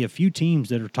are only a few teams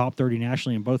that are top 30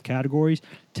 nationally in both categories.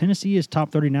 Tennessee is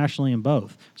top 30 nationally in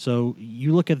both. So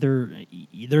you look at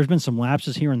there's been some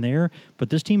lapses here and there, but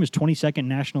this team is 22nd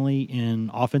nationally in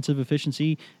offensive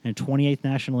efficiency and 28th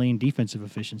nationally in defensive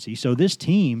efficiency. So this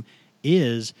team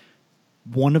is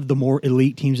one of the more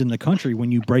elite teams in the country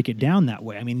when you break it down that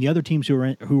way. I mean, the other teams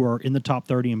who are in the top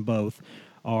 30 in both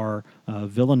are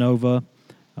Villanova,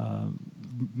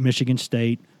 Michigan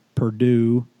State,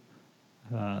 Purdue,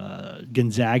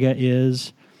 Gonzaga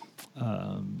is,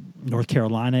 North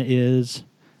Carolina is.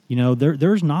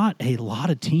 There's not a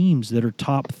lot of teams that are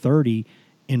top 30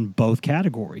 in both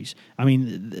categories. I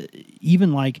mean,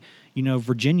 even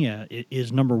Virginia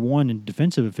is number 1 in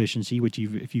defensive efficiency, which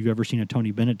if you've ever seen a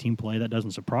Tony Bennett team play, that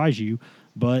doesn't surprise you,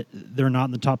 but they're not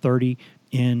in the top 30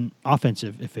 in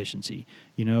offensive efficiency.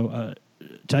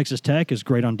 Texas Tech is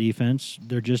great on defense.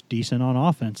 They're just decent on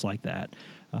offense like that.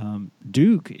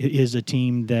 Duke is a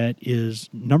team that is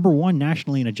number 1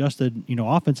 nationally in adjusted,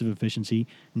 offensive efficiency,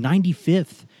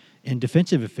 95th in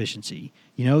defensive efficiency.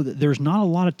 There's not a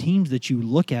lot of teams that you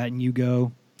look at and you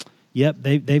go, yep,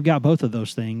 they've got both of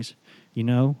those things.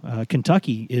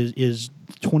 Kentucky is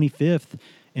 25th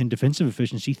in defensive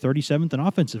efficiency, 37th in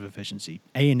offensive efficiency.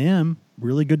 A&M,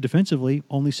 really good defensively,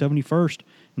 only 71st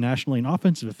nationally in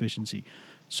offensive efficiency.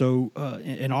 So,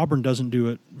 and Auburn doesn't do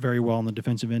it very well on the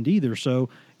defensive end either. So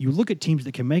you look at teams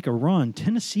that can make a run.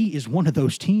 Tennessee is one of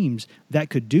those teams that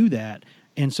could do that.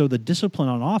 And so the discipline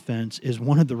on offense is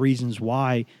one of the reasons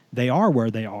why they are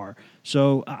where they are.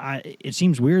 So it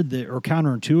seems weird or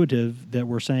counterintuitive that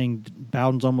we're saying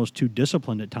Bowden's almost too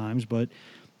disciplined at times, but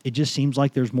it just seems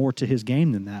like there's more to his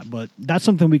game than that. But that's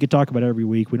something we could talk about every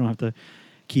week. We don't have to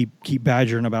keep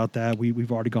badgering about that.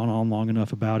 We've already gone on long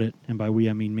enough about it, and by we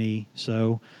I mean me.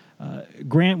 So,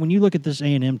 Grant, when you look at this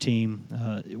A&M team,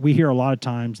 we hear a lot of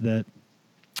times that,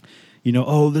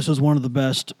 this is one of the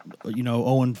best,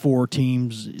 0-4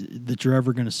 teams that you're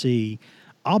ever going to see.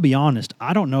 I'll be honest,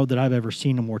 I don't know that I've ever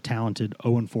seen a more talented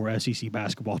 0-4 SEC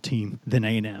basketball team than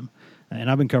A&M. And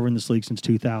I've been covering this league since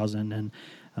 2000, and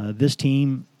this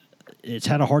team, it's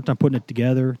had a hard time putting it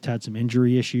together. It's had some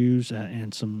injury issues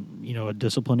and some, a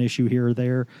discipline issue here or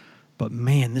there. But,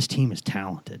 man, this team is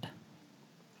talented.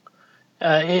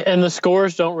 And the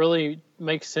scores don't really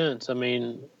make sense. I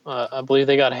mean, I believe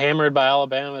they got hammered by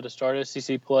Alabama to start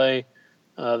SEC play.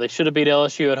 They should have beat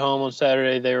LSU at home on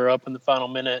Saturday. They were up in the final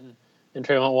minute, and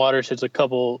Tremont Waters hits a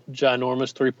couple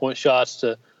ginormous three-point shots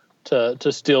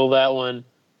to steal that one.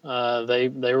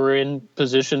 They were in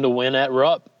position to win at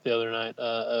Rupp the other night,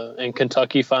 and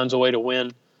Kentucky finds a way to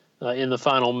win in the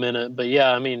final minute. But,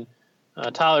 yeah, I mean,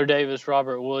 Tyler Davis,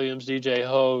 Robert Williams, DJ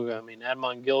Hogue,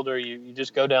 Admon Gilder, you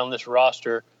just go down this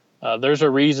roster. There's a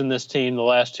reason this team the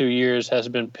last 2 years has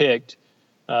been picked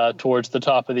towards the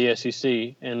top of the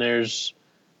SEC, and there's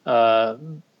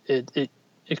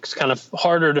it's kind of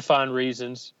harder to find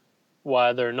reasons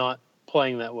why they're not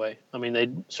playing that way. I mean, they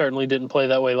certainly didn't play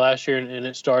that way last year, and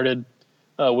it started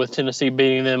with Tennessee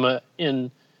beating them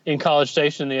in College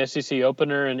Station, the SEC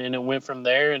opener, and it went from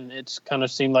there, and it's kind of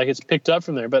seemed like it's picked up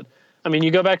from there. But, I mean,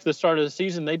 you go back to the start of the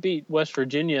season, they beat West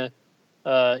Virginia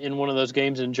in one of those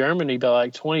games in Germany by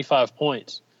like 25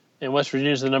 points. And West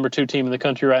Virginia is the number 2 team in the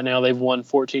country right now. They've won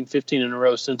 14, 15 in a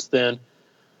row since then.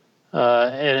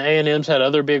 And A&M's had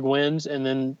other big wins, and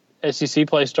then SEC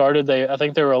play started. I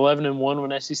think they were 11-1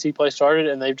 when SEC play started,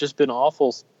 and they've just been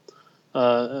awful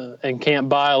and can't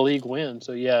buy a league win.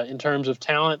 So, yeah, in terms of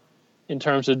talent in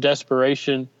terms of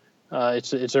desperation,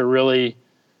 it's a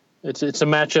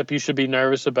matchup you should be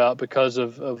nervous about because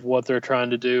of what they're trying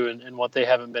to do and what they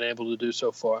haven't been able to do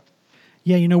so far.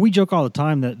 Yeah, we joke all the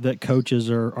time that coaches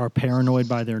are paranoid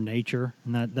by their nature,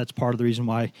 and that's part of the reason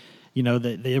why,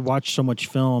 they watch so much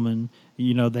film and,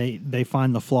 they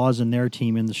find the flaws in their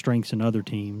team and the strengths in other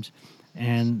teams.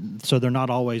 And so they're not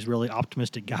always really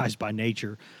optimistic guys by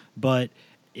nature. But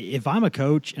if I'm a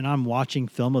coach and I'm watching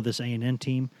film of this A&M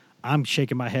team, I'm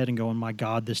shaking my head and going, my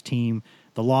God, this team,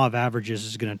 the law of averages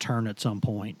is going to turn at some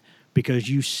point, because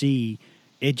you see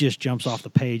it just jumps off the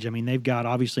page. I mean, they've got,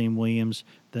 obviously, in Williams,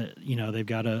 they've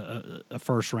got a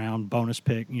first-round bonus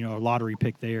pick, a lottery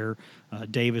pick there.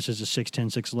 Davis is a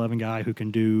 6'10", 6'11" guy who can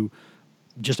do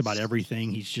just about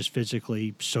everything. He's just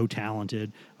physically so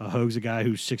talented. Hogue's a guy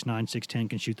who's 6'9", 6'10",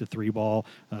 can shoot the three ball.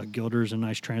 Gilder's a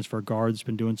nice transfer guard that's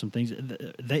been doing some things.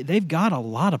 They've got a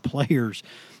lot of players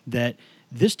that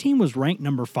this team was ranked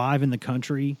number 5 in the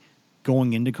country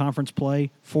going into conference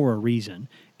play for a reason.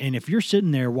 And if you're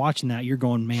sitting there watching that, you're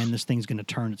going, man, this thing's going to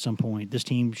turn at some point. This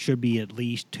team should be at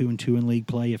least 2-2 in league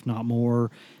play, if not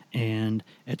more. And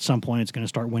at some point, it's going to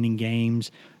start winning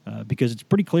games because it's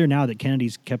pretty clear now that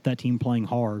Kennedy's kept that team playing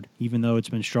hard, even though it's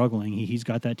been struggling. He's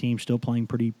got that team still playing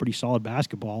pretty solid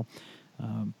basketball.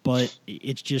 But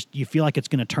it's just, you feel like it's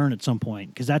going to turn at some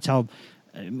point, because that's how.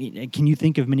 I mean, can you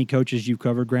think of many coaches you've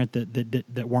covered, Grant,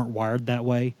 that weren't wired that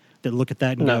way? That look at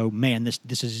that and go, man, this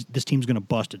team's going to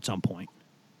bust at some point.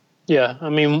 Yeah, I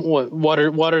mean,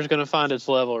 water's going to find its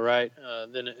level, right?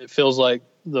 Then it feels like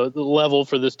the level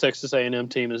for this Texas A&M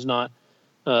team is not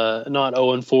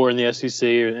 0-4 in the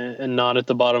SEC and not at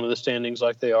the bottom of the standings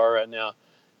like they are right now.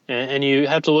 And you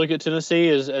have to look at Tennessee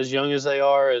as young as they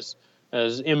are,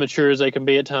 as immature as they can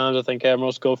be at times. I think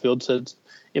Admiral Schofield said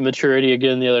immaturity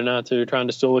again the other night. They're trying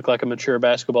to still look like a mature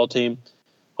basketball team.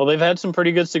 Well, they've had some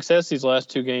pretty good success these last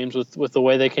 2 games with the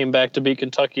way they came back to beat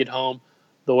Kentucky at home,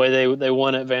 the way they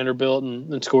won at Vanderbilt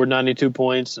and scored 92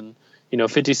 points and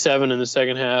 57 in the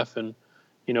second half, and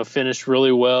finished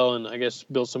really well, and I guess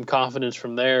built some confidence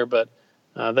from there. But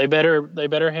they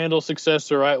better handle success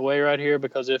the right way right here,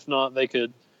 because if not, they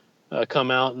could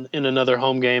come out in another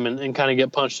home game and kind of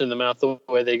get punched in the mouth the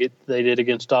way they did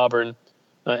against Auburn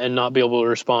and not be able to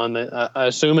respond. I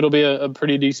assume it'll be a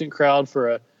pretty decent crowd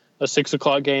for a 6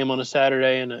 o'clock game on a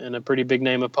Saturday and a pretty big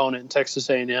name opponent in Texas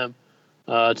A&M.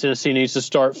 Tennessee needs to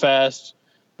start fast,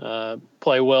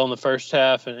 play well in the first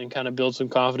half, and kind of build some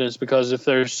confidence, because if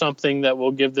there's something that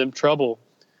will give them trouble,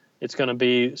 it's going to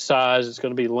be size, it's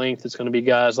going to be length, it's going to be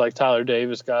guys like Tyler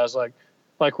Davis, guys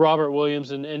like Robert Williams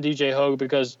and DJ Hogue,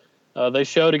 because they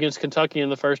showed against Kentucky in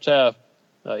the first half.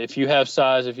 If you have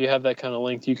size, if you have that kind of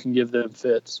length, you can give them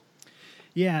fits.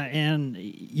 Yeah, and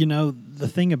the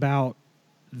thing about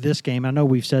this game, I know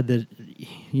we've said that,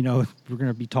 we're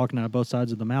going to be talking out of both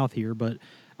sides of the mouth here, but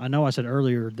I know I said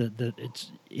earlier that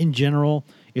it's, in general,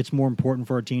 it's more important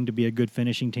for a team to be a good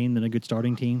finishing team than a good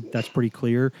starting team. That's pretty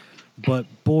clear. But,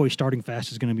 boy, starting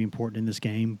fast is going to be important in this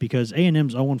game, because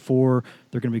A&M's 0-4.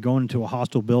 They're going to be going into a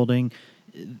hostile building.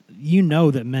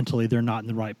 That mentally they're not in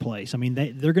the right place. I mean,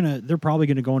 they're probably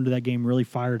going to go into that game really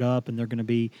fired up, and they're going to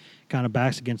be kind of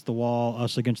backs against the wall,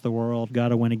 us against the world, got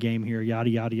to win a game here, yada,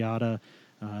 yada, yada.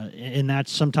 And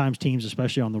that's sometimes teams,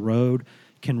 especially on the road,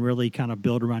 can really kind of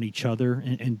build around each other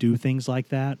and do things like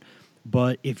that.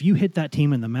 But if you hit that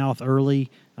team in the mouth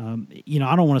early, I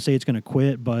don't want to say it's going to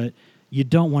quit, but you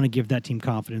don't want to give that team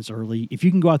confidence early. If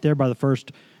you can go out there by the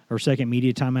first or second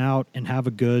media timeout and have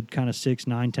a good kind of 6,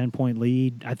 9, 10-point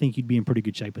lead, I think you'd be in pretty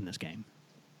good shape in this game.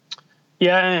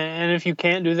 Yeah, and if you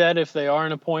can't do that, if they are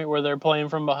in a point where they're playing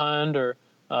from behind or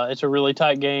it's a really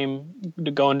tight game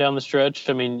going down the stretch,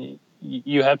 I mean,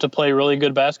 you have to play really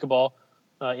good basketball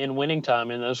in winning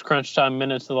time, in those crunch time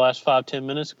minutes, the last 5-10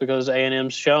 minutes, because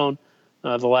A&M's shown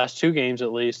the last 2 games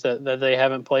at least that they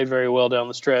haven't played very well down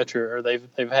the stretch, or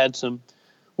they've had some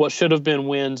what should have been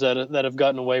wins that have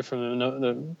gotten away from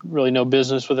them. Really no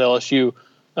business with LSU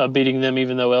beating them,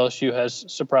 even though LSU has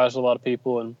surprised a lot of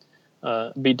people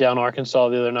and beat down Arkansas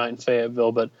the other night in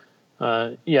Fayetteville. But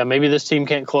maybe this team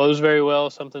can't close very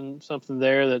well. Something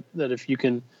there that if you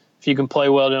can play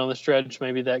well down the stretch,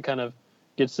 maybe that kind of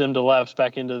gets them to lapse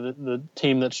back into the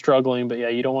team that's struggling. But,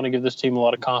 you don't want to give this team a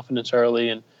lot of confidence early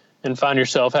and find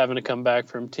yourself having to come back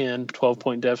from 10,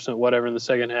 12-point deficit, whatever, in the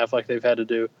second half like they've had to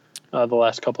do the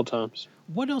last couple times.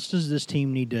 What else does this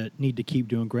team need to keep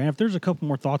doing, Grant? If there's a couple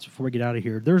more thoughts before we get out of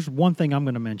here, there's one thing I'm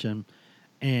going to mention.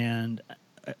 And,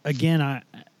 again,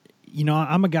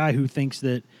 I'm a guy who thinks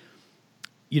that,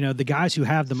 the guys who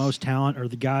have the most talent are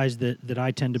the guys that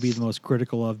I tend to be the most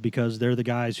critical of, because they're the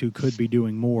guys who could be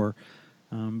doing more.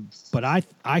 But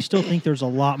I still think there's a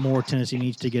lot more Tennessee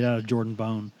needs to get out of Jordan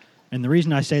Bone. And the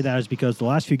reason I say that is because the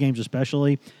last few games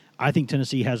especially, I think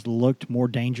Tennessee has looked more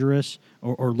dangerous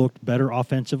or looked better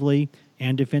offensively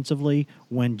and defensively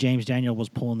when James Daniel was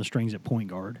pulling the strings at point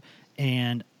guard.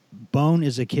 And Bone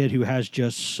is a kid who has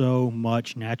just so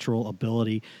much natural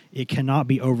ability. It cannot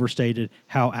be overstated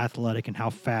how athletic and how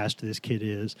fast this kid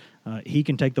is. He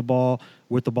can take the ball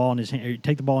with the ball in his hand,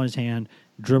 take the ball in his hand,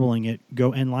 dribbling it,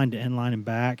 go end line to end line and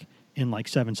back in like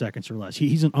 7 seconds or less.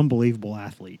 He's an unbelievable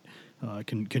athlete.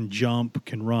 Can jump,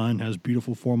 can run, has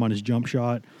beautiful form on his jump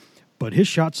shot. But his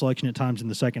shot selection at times in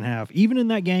the second half, even in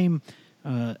that game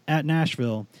at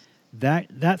Nashville,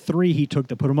 that three he took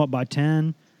that put him up by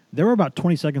 10, there were about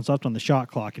 20 seconds left on the shot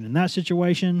clock. And in that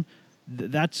situation,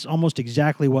 that's almost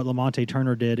exactly what Lamonte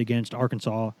Turner did against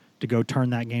Arkansas to go turn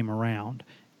that game around.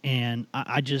 And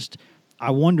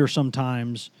I wonder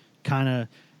sometimes kind of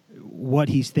what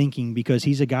he's thinking, because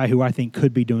he's a guy who I think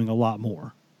could be doing a lot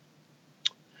more.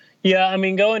 Yeah, I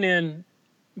mean, going in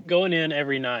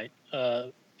every night,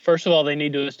 first of all, they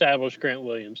need to establish Grant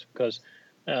Williams, because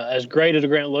as great as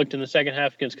Grant looked in the second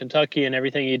half against Kentucky and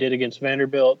everything he did against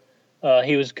Vanderbilt,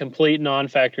 he was a complete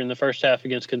non-factor in the first half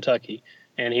against Kentucky.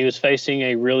 And he was facing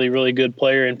a really, really good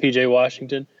player in P.J.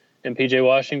 Washington. And P.J.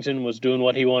 Washington was doing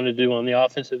what he wanted to do on the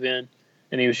offensive end,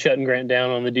 and he was shutting Grant down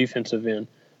on the defensive end.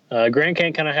 Grant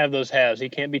can't kind of have those halves. He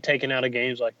can't be taken out of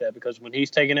games like that, because when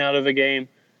he's taken out of a game,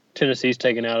 Tennessee's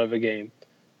taken out of a game.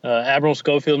 Admiral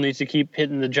Schofield needs to keep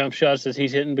hitting the jump shots that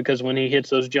he's hitting, because when he hits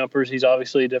those jumpers, he's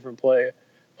obviously a different player.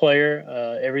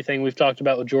 Everything we've talked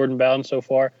about with Jordan Bowden so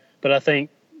far. But I think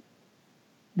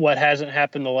what hasn't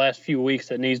happened the last few weeks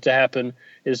that needs to happen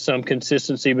is some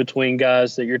consistency between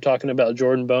guys that you're talking about: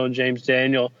 Jordan Bone, James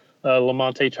Daniel,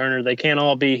 Lamonte Turner. They can't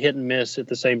all be hit and miss at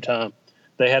the same time.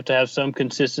 They have to have some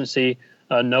consistency,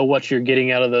 know what you're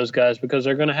getting out of those guys, because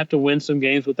they're going to have to win some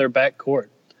games with their backcourt.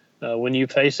 When you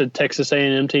face a Texas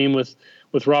A&M team with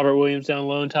Robert Williams down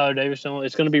low and Tyler Davis down low,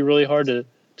 it's going to be really hard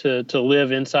to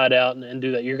live inside out and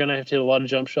do that. You're going to have to hit a lot of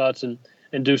jump shots and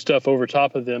do stuff over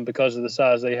top of them because of the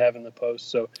size they have in the post.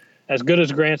 So as good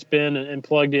as Grant's been and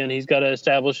plugged in, he's got to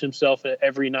establish himself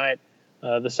every night.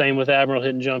 The same with Admiral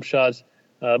hitting jump shots.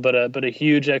 But a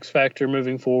huge X factor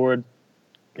moving forward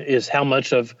is how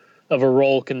much of a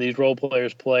role can these role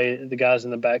players play, the guys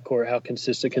in the backcourt, how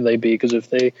consistent can they be? Because if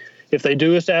they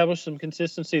do establish some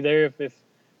consistency there,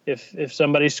 if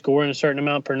somebody's scoring a certain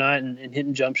amount per night and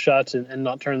hitting jump shots and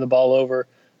not turning the ball over,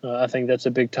 I think that's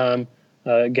a big time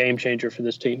game changer for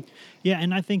this team. Yeah,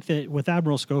 and I think that with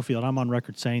Admiral Schofield, I'm on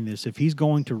record saying this, if he's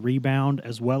going to rebound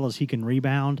as well as he can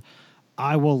rebound,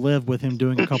 I will live with him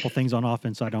doing a couple things on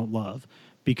offense I don't love,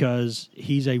 because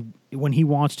when he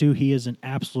wants to, he is an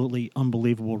absolutely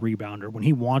unbelievable rebounder. When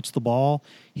he wants the ball,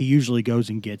 he usually goes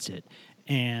and gets it.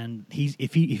 And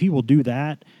if he will do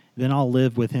that, then I'll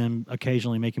live with him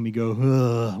occasionally making me go,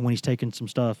 ugh, when he's taking some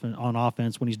stuff on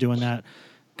offense, when he's doing that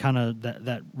kind of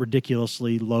that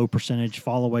ridiculously low percentage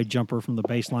fall away jumper from the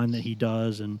baseline that he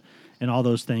does and all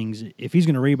those things. If he's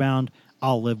going to rebound,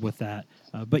 I'll live with that.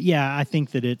 But yeah, I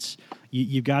think that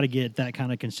you've got to get that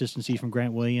kind of consistency from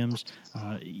Grant Williams.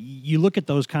 You look at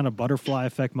those kind of butterfly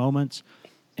effect moments,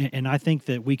 and I think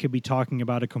that we could be talking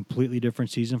about a completely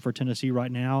different season for Tennessee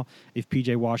right now if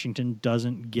P.J. Washington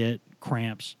doesn't get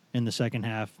cramps in the second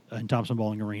half in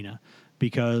Thompson-Boling Arena,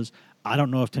 because I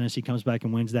don't know if Tennessee comes back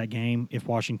and wins that game if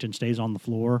Washington stays on the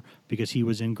floor, because he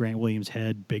was in Grant Williams'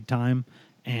 head big time.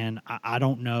 And I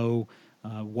don't know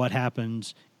what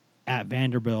happens at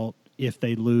Vanderbilt if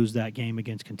they lose that game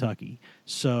against Kentucky.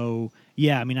 So,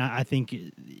 yeah, I mean, I think,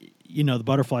 the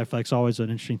butterfly effect's always an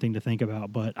interesting thing to think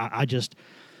about. But I just,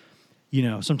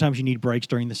 sometimes you need breaks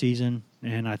during the season,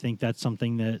 and I think that's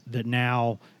something that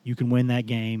now you can win that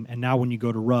game. And now when you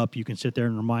go to Rupp, you can sit there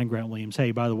and remind Grant Williams,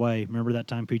 hey, by the way, remember that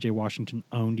time P.J. Washington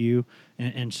owned you?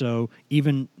 And so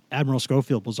even Admiral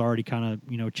Schofield was already kind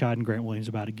of, chiding Grant Williams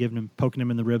about it, poking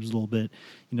him in the ribs a little bit,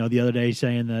 the other day,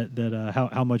 saying that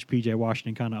how much P.J.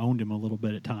 Washington kind of owned him a little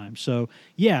bit at times. So,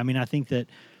 yeah, I mean, I think that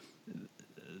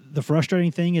the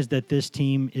frustrating thing is that this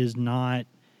team has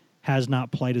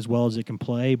not played as well as it can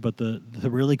play, but the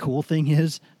really cool thing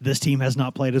is this team has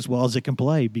not played as well as it can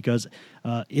play, because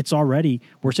we're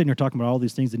sitting here talking about all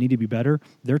these things that need to be better.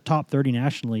 They're top 30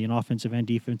 nationally in offensive and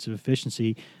defensive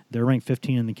efficiency. They're ranked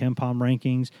 15 in the KenPom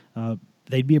rankings.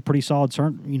 They'd be a pretty solid,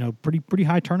 pretty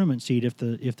high tournament seed if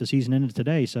the season ended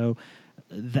today. So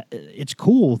it's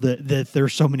cool that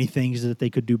there's so many things that they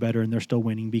could do better and they're still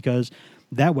winning, because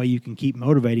that way you can keep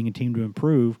motivating a team to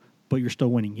improve, but you're still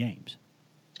winning games.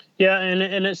 Yeah,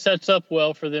 and it sets up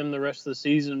well for them the rest of the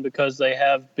season, because they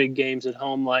have big games at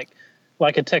home like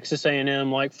like a Texas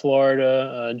A&M, like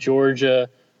Florida, Georgia,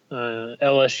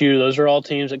 LSU. Those are all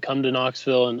teams that come to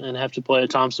Knoxville and have to play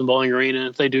at Thompson Bowling Arena. And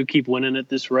if they do keep winning at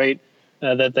this rate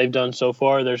that they've done so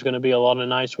far, there's going to be a lot of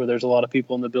nights where there's a lot of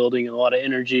people in the building and a lot of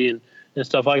energy and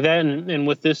stuff like that. And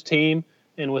with this team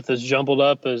and with as jumbled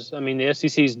up as, I mean, the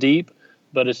SEC is deep,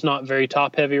 but it's not very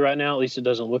top heavy right now. At least it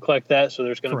doesn't look like that. So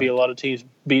there's going to be a lot of teams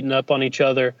beating up on each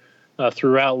other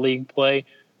throughout league play.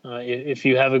 If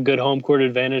you have a good home court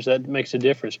advantage, that makes a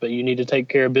difference. But you need to take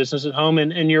care of business at home.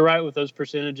 And you're right with those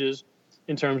percentages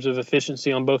in terms of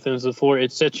efficiency on both ends of the floor.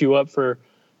 It sets you up for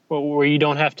where you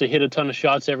don't have to hit a ton of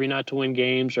shots every night to win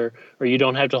games, or you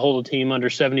don't have to hold a team under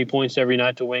 70 points every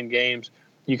night to win games.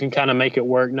 You can kind of make it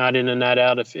work night in and night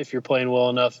out if you're playing well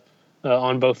enough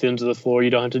on both ends of the floor. You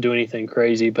don't have to do anything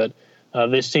crazy. But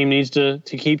this team needs to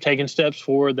keep taking steps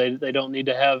forward. They don't need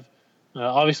to have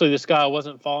obviously the sky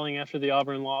wasn't falling after the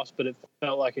Auburn loss, but it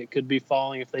felt like it could be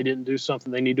falling if they didn't do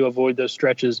something. They need to avoid those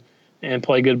stretches and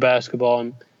play good basketball,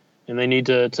 and they need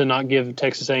to not give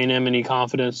Texas A&M any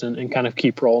confidence and kind of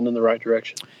keep rolling in the right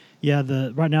direction. Yeah,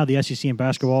 right now the SEC in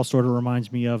basketball sort of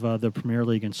reminds me of the Premier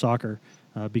League in soccer.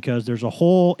 Because there's a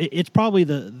whole, it's probably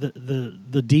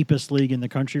the deepest league in the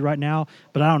country right now,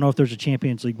 but I don't know if there's a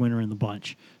Champions League winner in the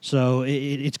bunch. So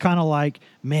it's kind of like,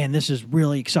 man, this is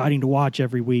really exciting to watch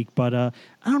every week, but I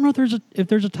don't know if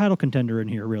there's a title contender in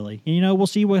here, really. And, we'll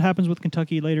see what happens with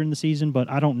Kentucky later in the season, but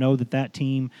I don't know that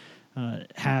team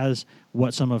has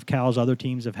what some of Cal's other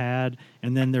teams have had.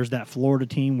 And then there's that Florida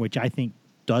team, which I think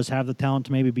does have the talent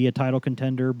to maybe be a title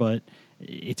contender, but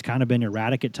it's kind of been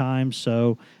erratic at times.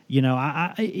 So,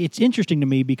 it's interesting to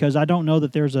me because I don't know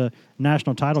that there's a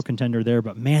national title contender there,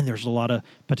 but man, there's a lot of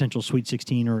potential Sweet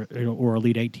 16 or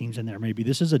Elite 8 teams in there. Maybe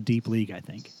this is a deep league, I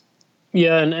think.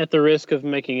 Yeah. And at the risk of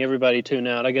making everybody tune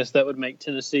out, I guess that would make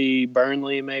Tennessee,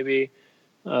 Burnley, maybe,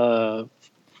 let's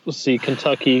see,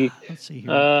 Kentucky. Let's see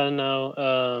here.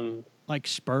 No. Like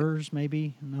Spurs,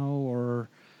 maybe? No, or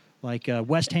like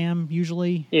West Ham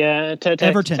usually. Yeah,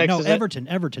 Everton. Texas,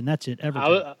 Everton. That's it.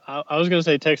 Everton. I was going to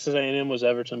say Texas A&M was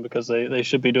Everton because they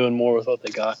should be doing more with what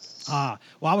they got. Well,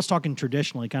 I was talking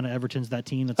traditionally, kind of Everton's that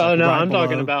team that's. Oh like no, right I'm below.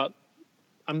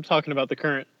 talking about the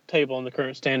current table and the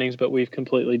current standings, but we've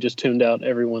completely just tuned out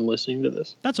everyone listening to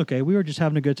this. That's okay. We were just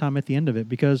having a good time at the end of it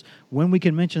because when we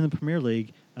can mention the Premier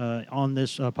League on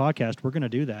this podcast, we're going to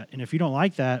do that. And if you don't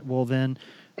like that, well then.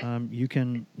 You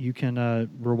can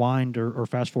rewind or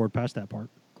fast forward past that part.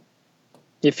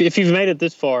 If you've made it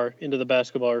this far into the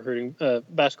basketball recruiting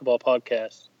basketball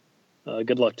podcast,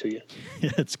 good luck to you.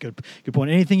 Yeah, that's good. Good point.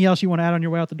 Anything else you want to add on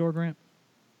your way out the door, Grant?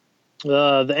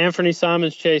 The Anthony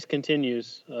Simons chase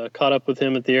continues. Caught up with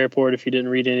him at the airport. If you didn't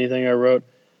read anything I wrote,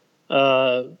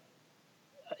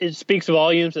 it speaks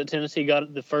volumes that Tennessee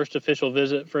got the first official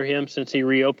visit for him since he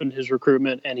reopened his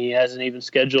recruitment, and he hasn't even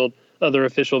scheduled other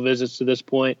official visits to this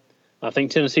point. I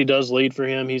think Tennessee does lead for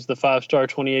him. He's the 5-star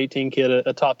 2018 kid,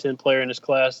 a top 10 player in his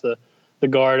class, the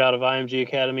guard out of IMG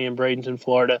Academy in Bradenton,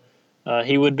 Florida.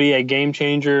 He would be a game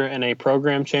changer and a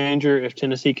program changer if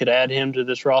Tennessee could add him to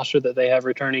this roster that they have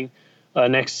returning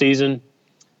next season.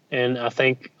 And I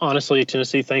think, honestly,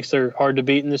 Tennessee thinks they're hard to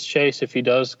beat in this chase if he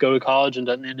does go to college and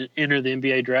doesn't enter the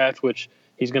NBA draft, which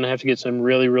he's going to have to get some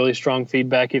really, really strong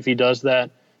feedback if he does that.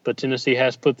 But Tennessee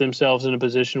has put themselves in a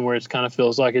position where it kind of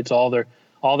feels like it's all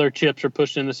their chips are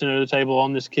pushed in the center of the table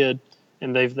on this kid,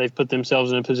 and they've put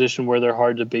themselves in a position where they're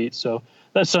hard to beat. So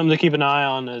that's something to keep an eye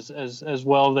on as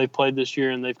well. They've played this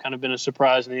year, and they've kind of been a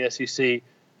surprise in the SEC.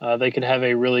 They could have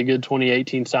a really good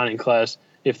 2018 signing class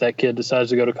if that kid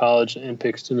decides to go to college and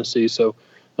picks Tennessee. So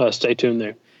stay tuned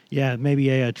there. Yeah, maybe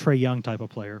a Trae Young type of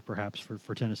player, perhaps,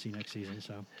 for Tennessee next season.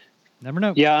 So never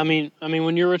know. Yeah, I mean,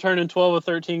 when you're returning 12 or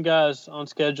 13 guys on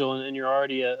schedule and you're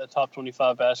already a top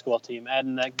 25 basketball team,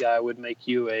 adding that guy would make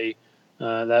you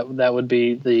that would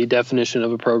be the definition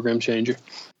of a program changer.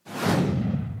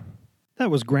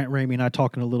 That was Grant Ramey and I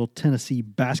talking a little Tennessee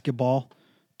basketball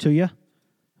to you.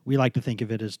 We like to think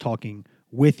of it as talking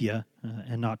with you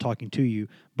and not talking to you,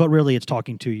 but really it's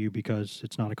talking to you because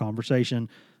it's not a conversation.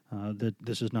 That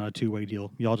this is not a two-way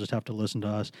deal. Y'all just have to listen to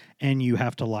us, and you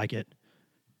have to like it.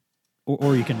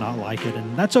 Or you can not like it,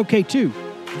 and that's okay too.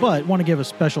 But want to give a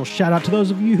special shout out to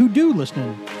those of you who do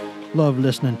love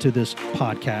listening to this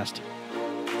podcast.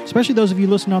 Especially those of you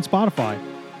listening on Spotify.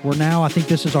 We're now, I think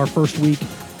this is our first week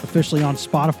officially on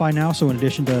Spotify now. So in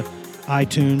addition to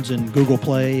iTunes and Google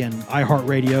Play and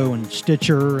iHeartRadio and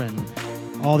Stitcher and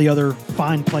all the other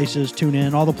fine places, tune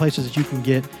in, all the places that you can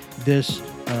get this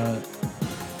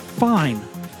fine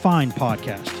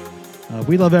podcast.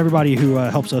 We love everybody who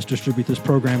helps us distribute this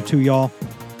program to y'all.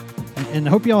 And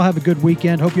hope y'all have a good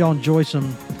weekend. Hope y'all enjoy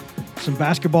some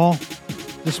basketball.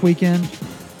 this weekend.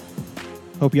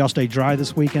 Hope y'all stay dry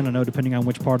this weekend. I know depending on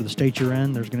which part of the state you're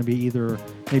in, there's going to be either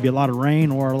maybe a lot of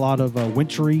rain or a lot of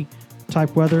wintry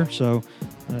type weather. So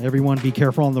everyone be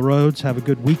careful on the roads. Have a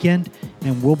good weekend.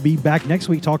 And we'll be back next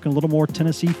week talking a little more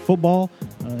Tennessee football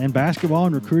and basketball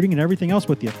and recruiting and everything else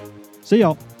with you. See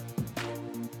y'all.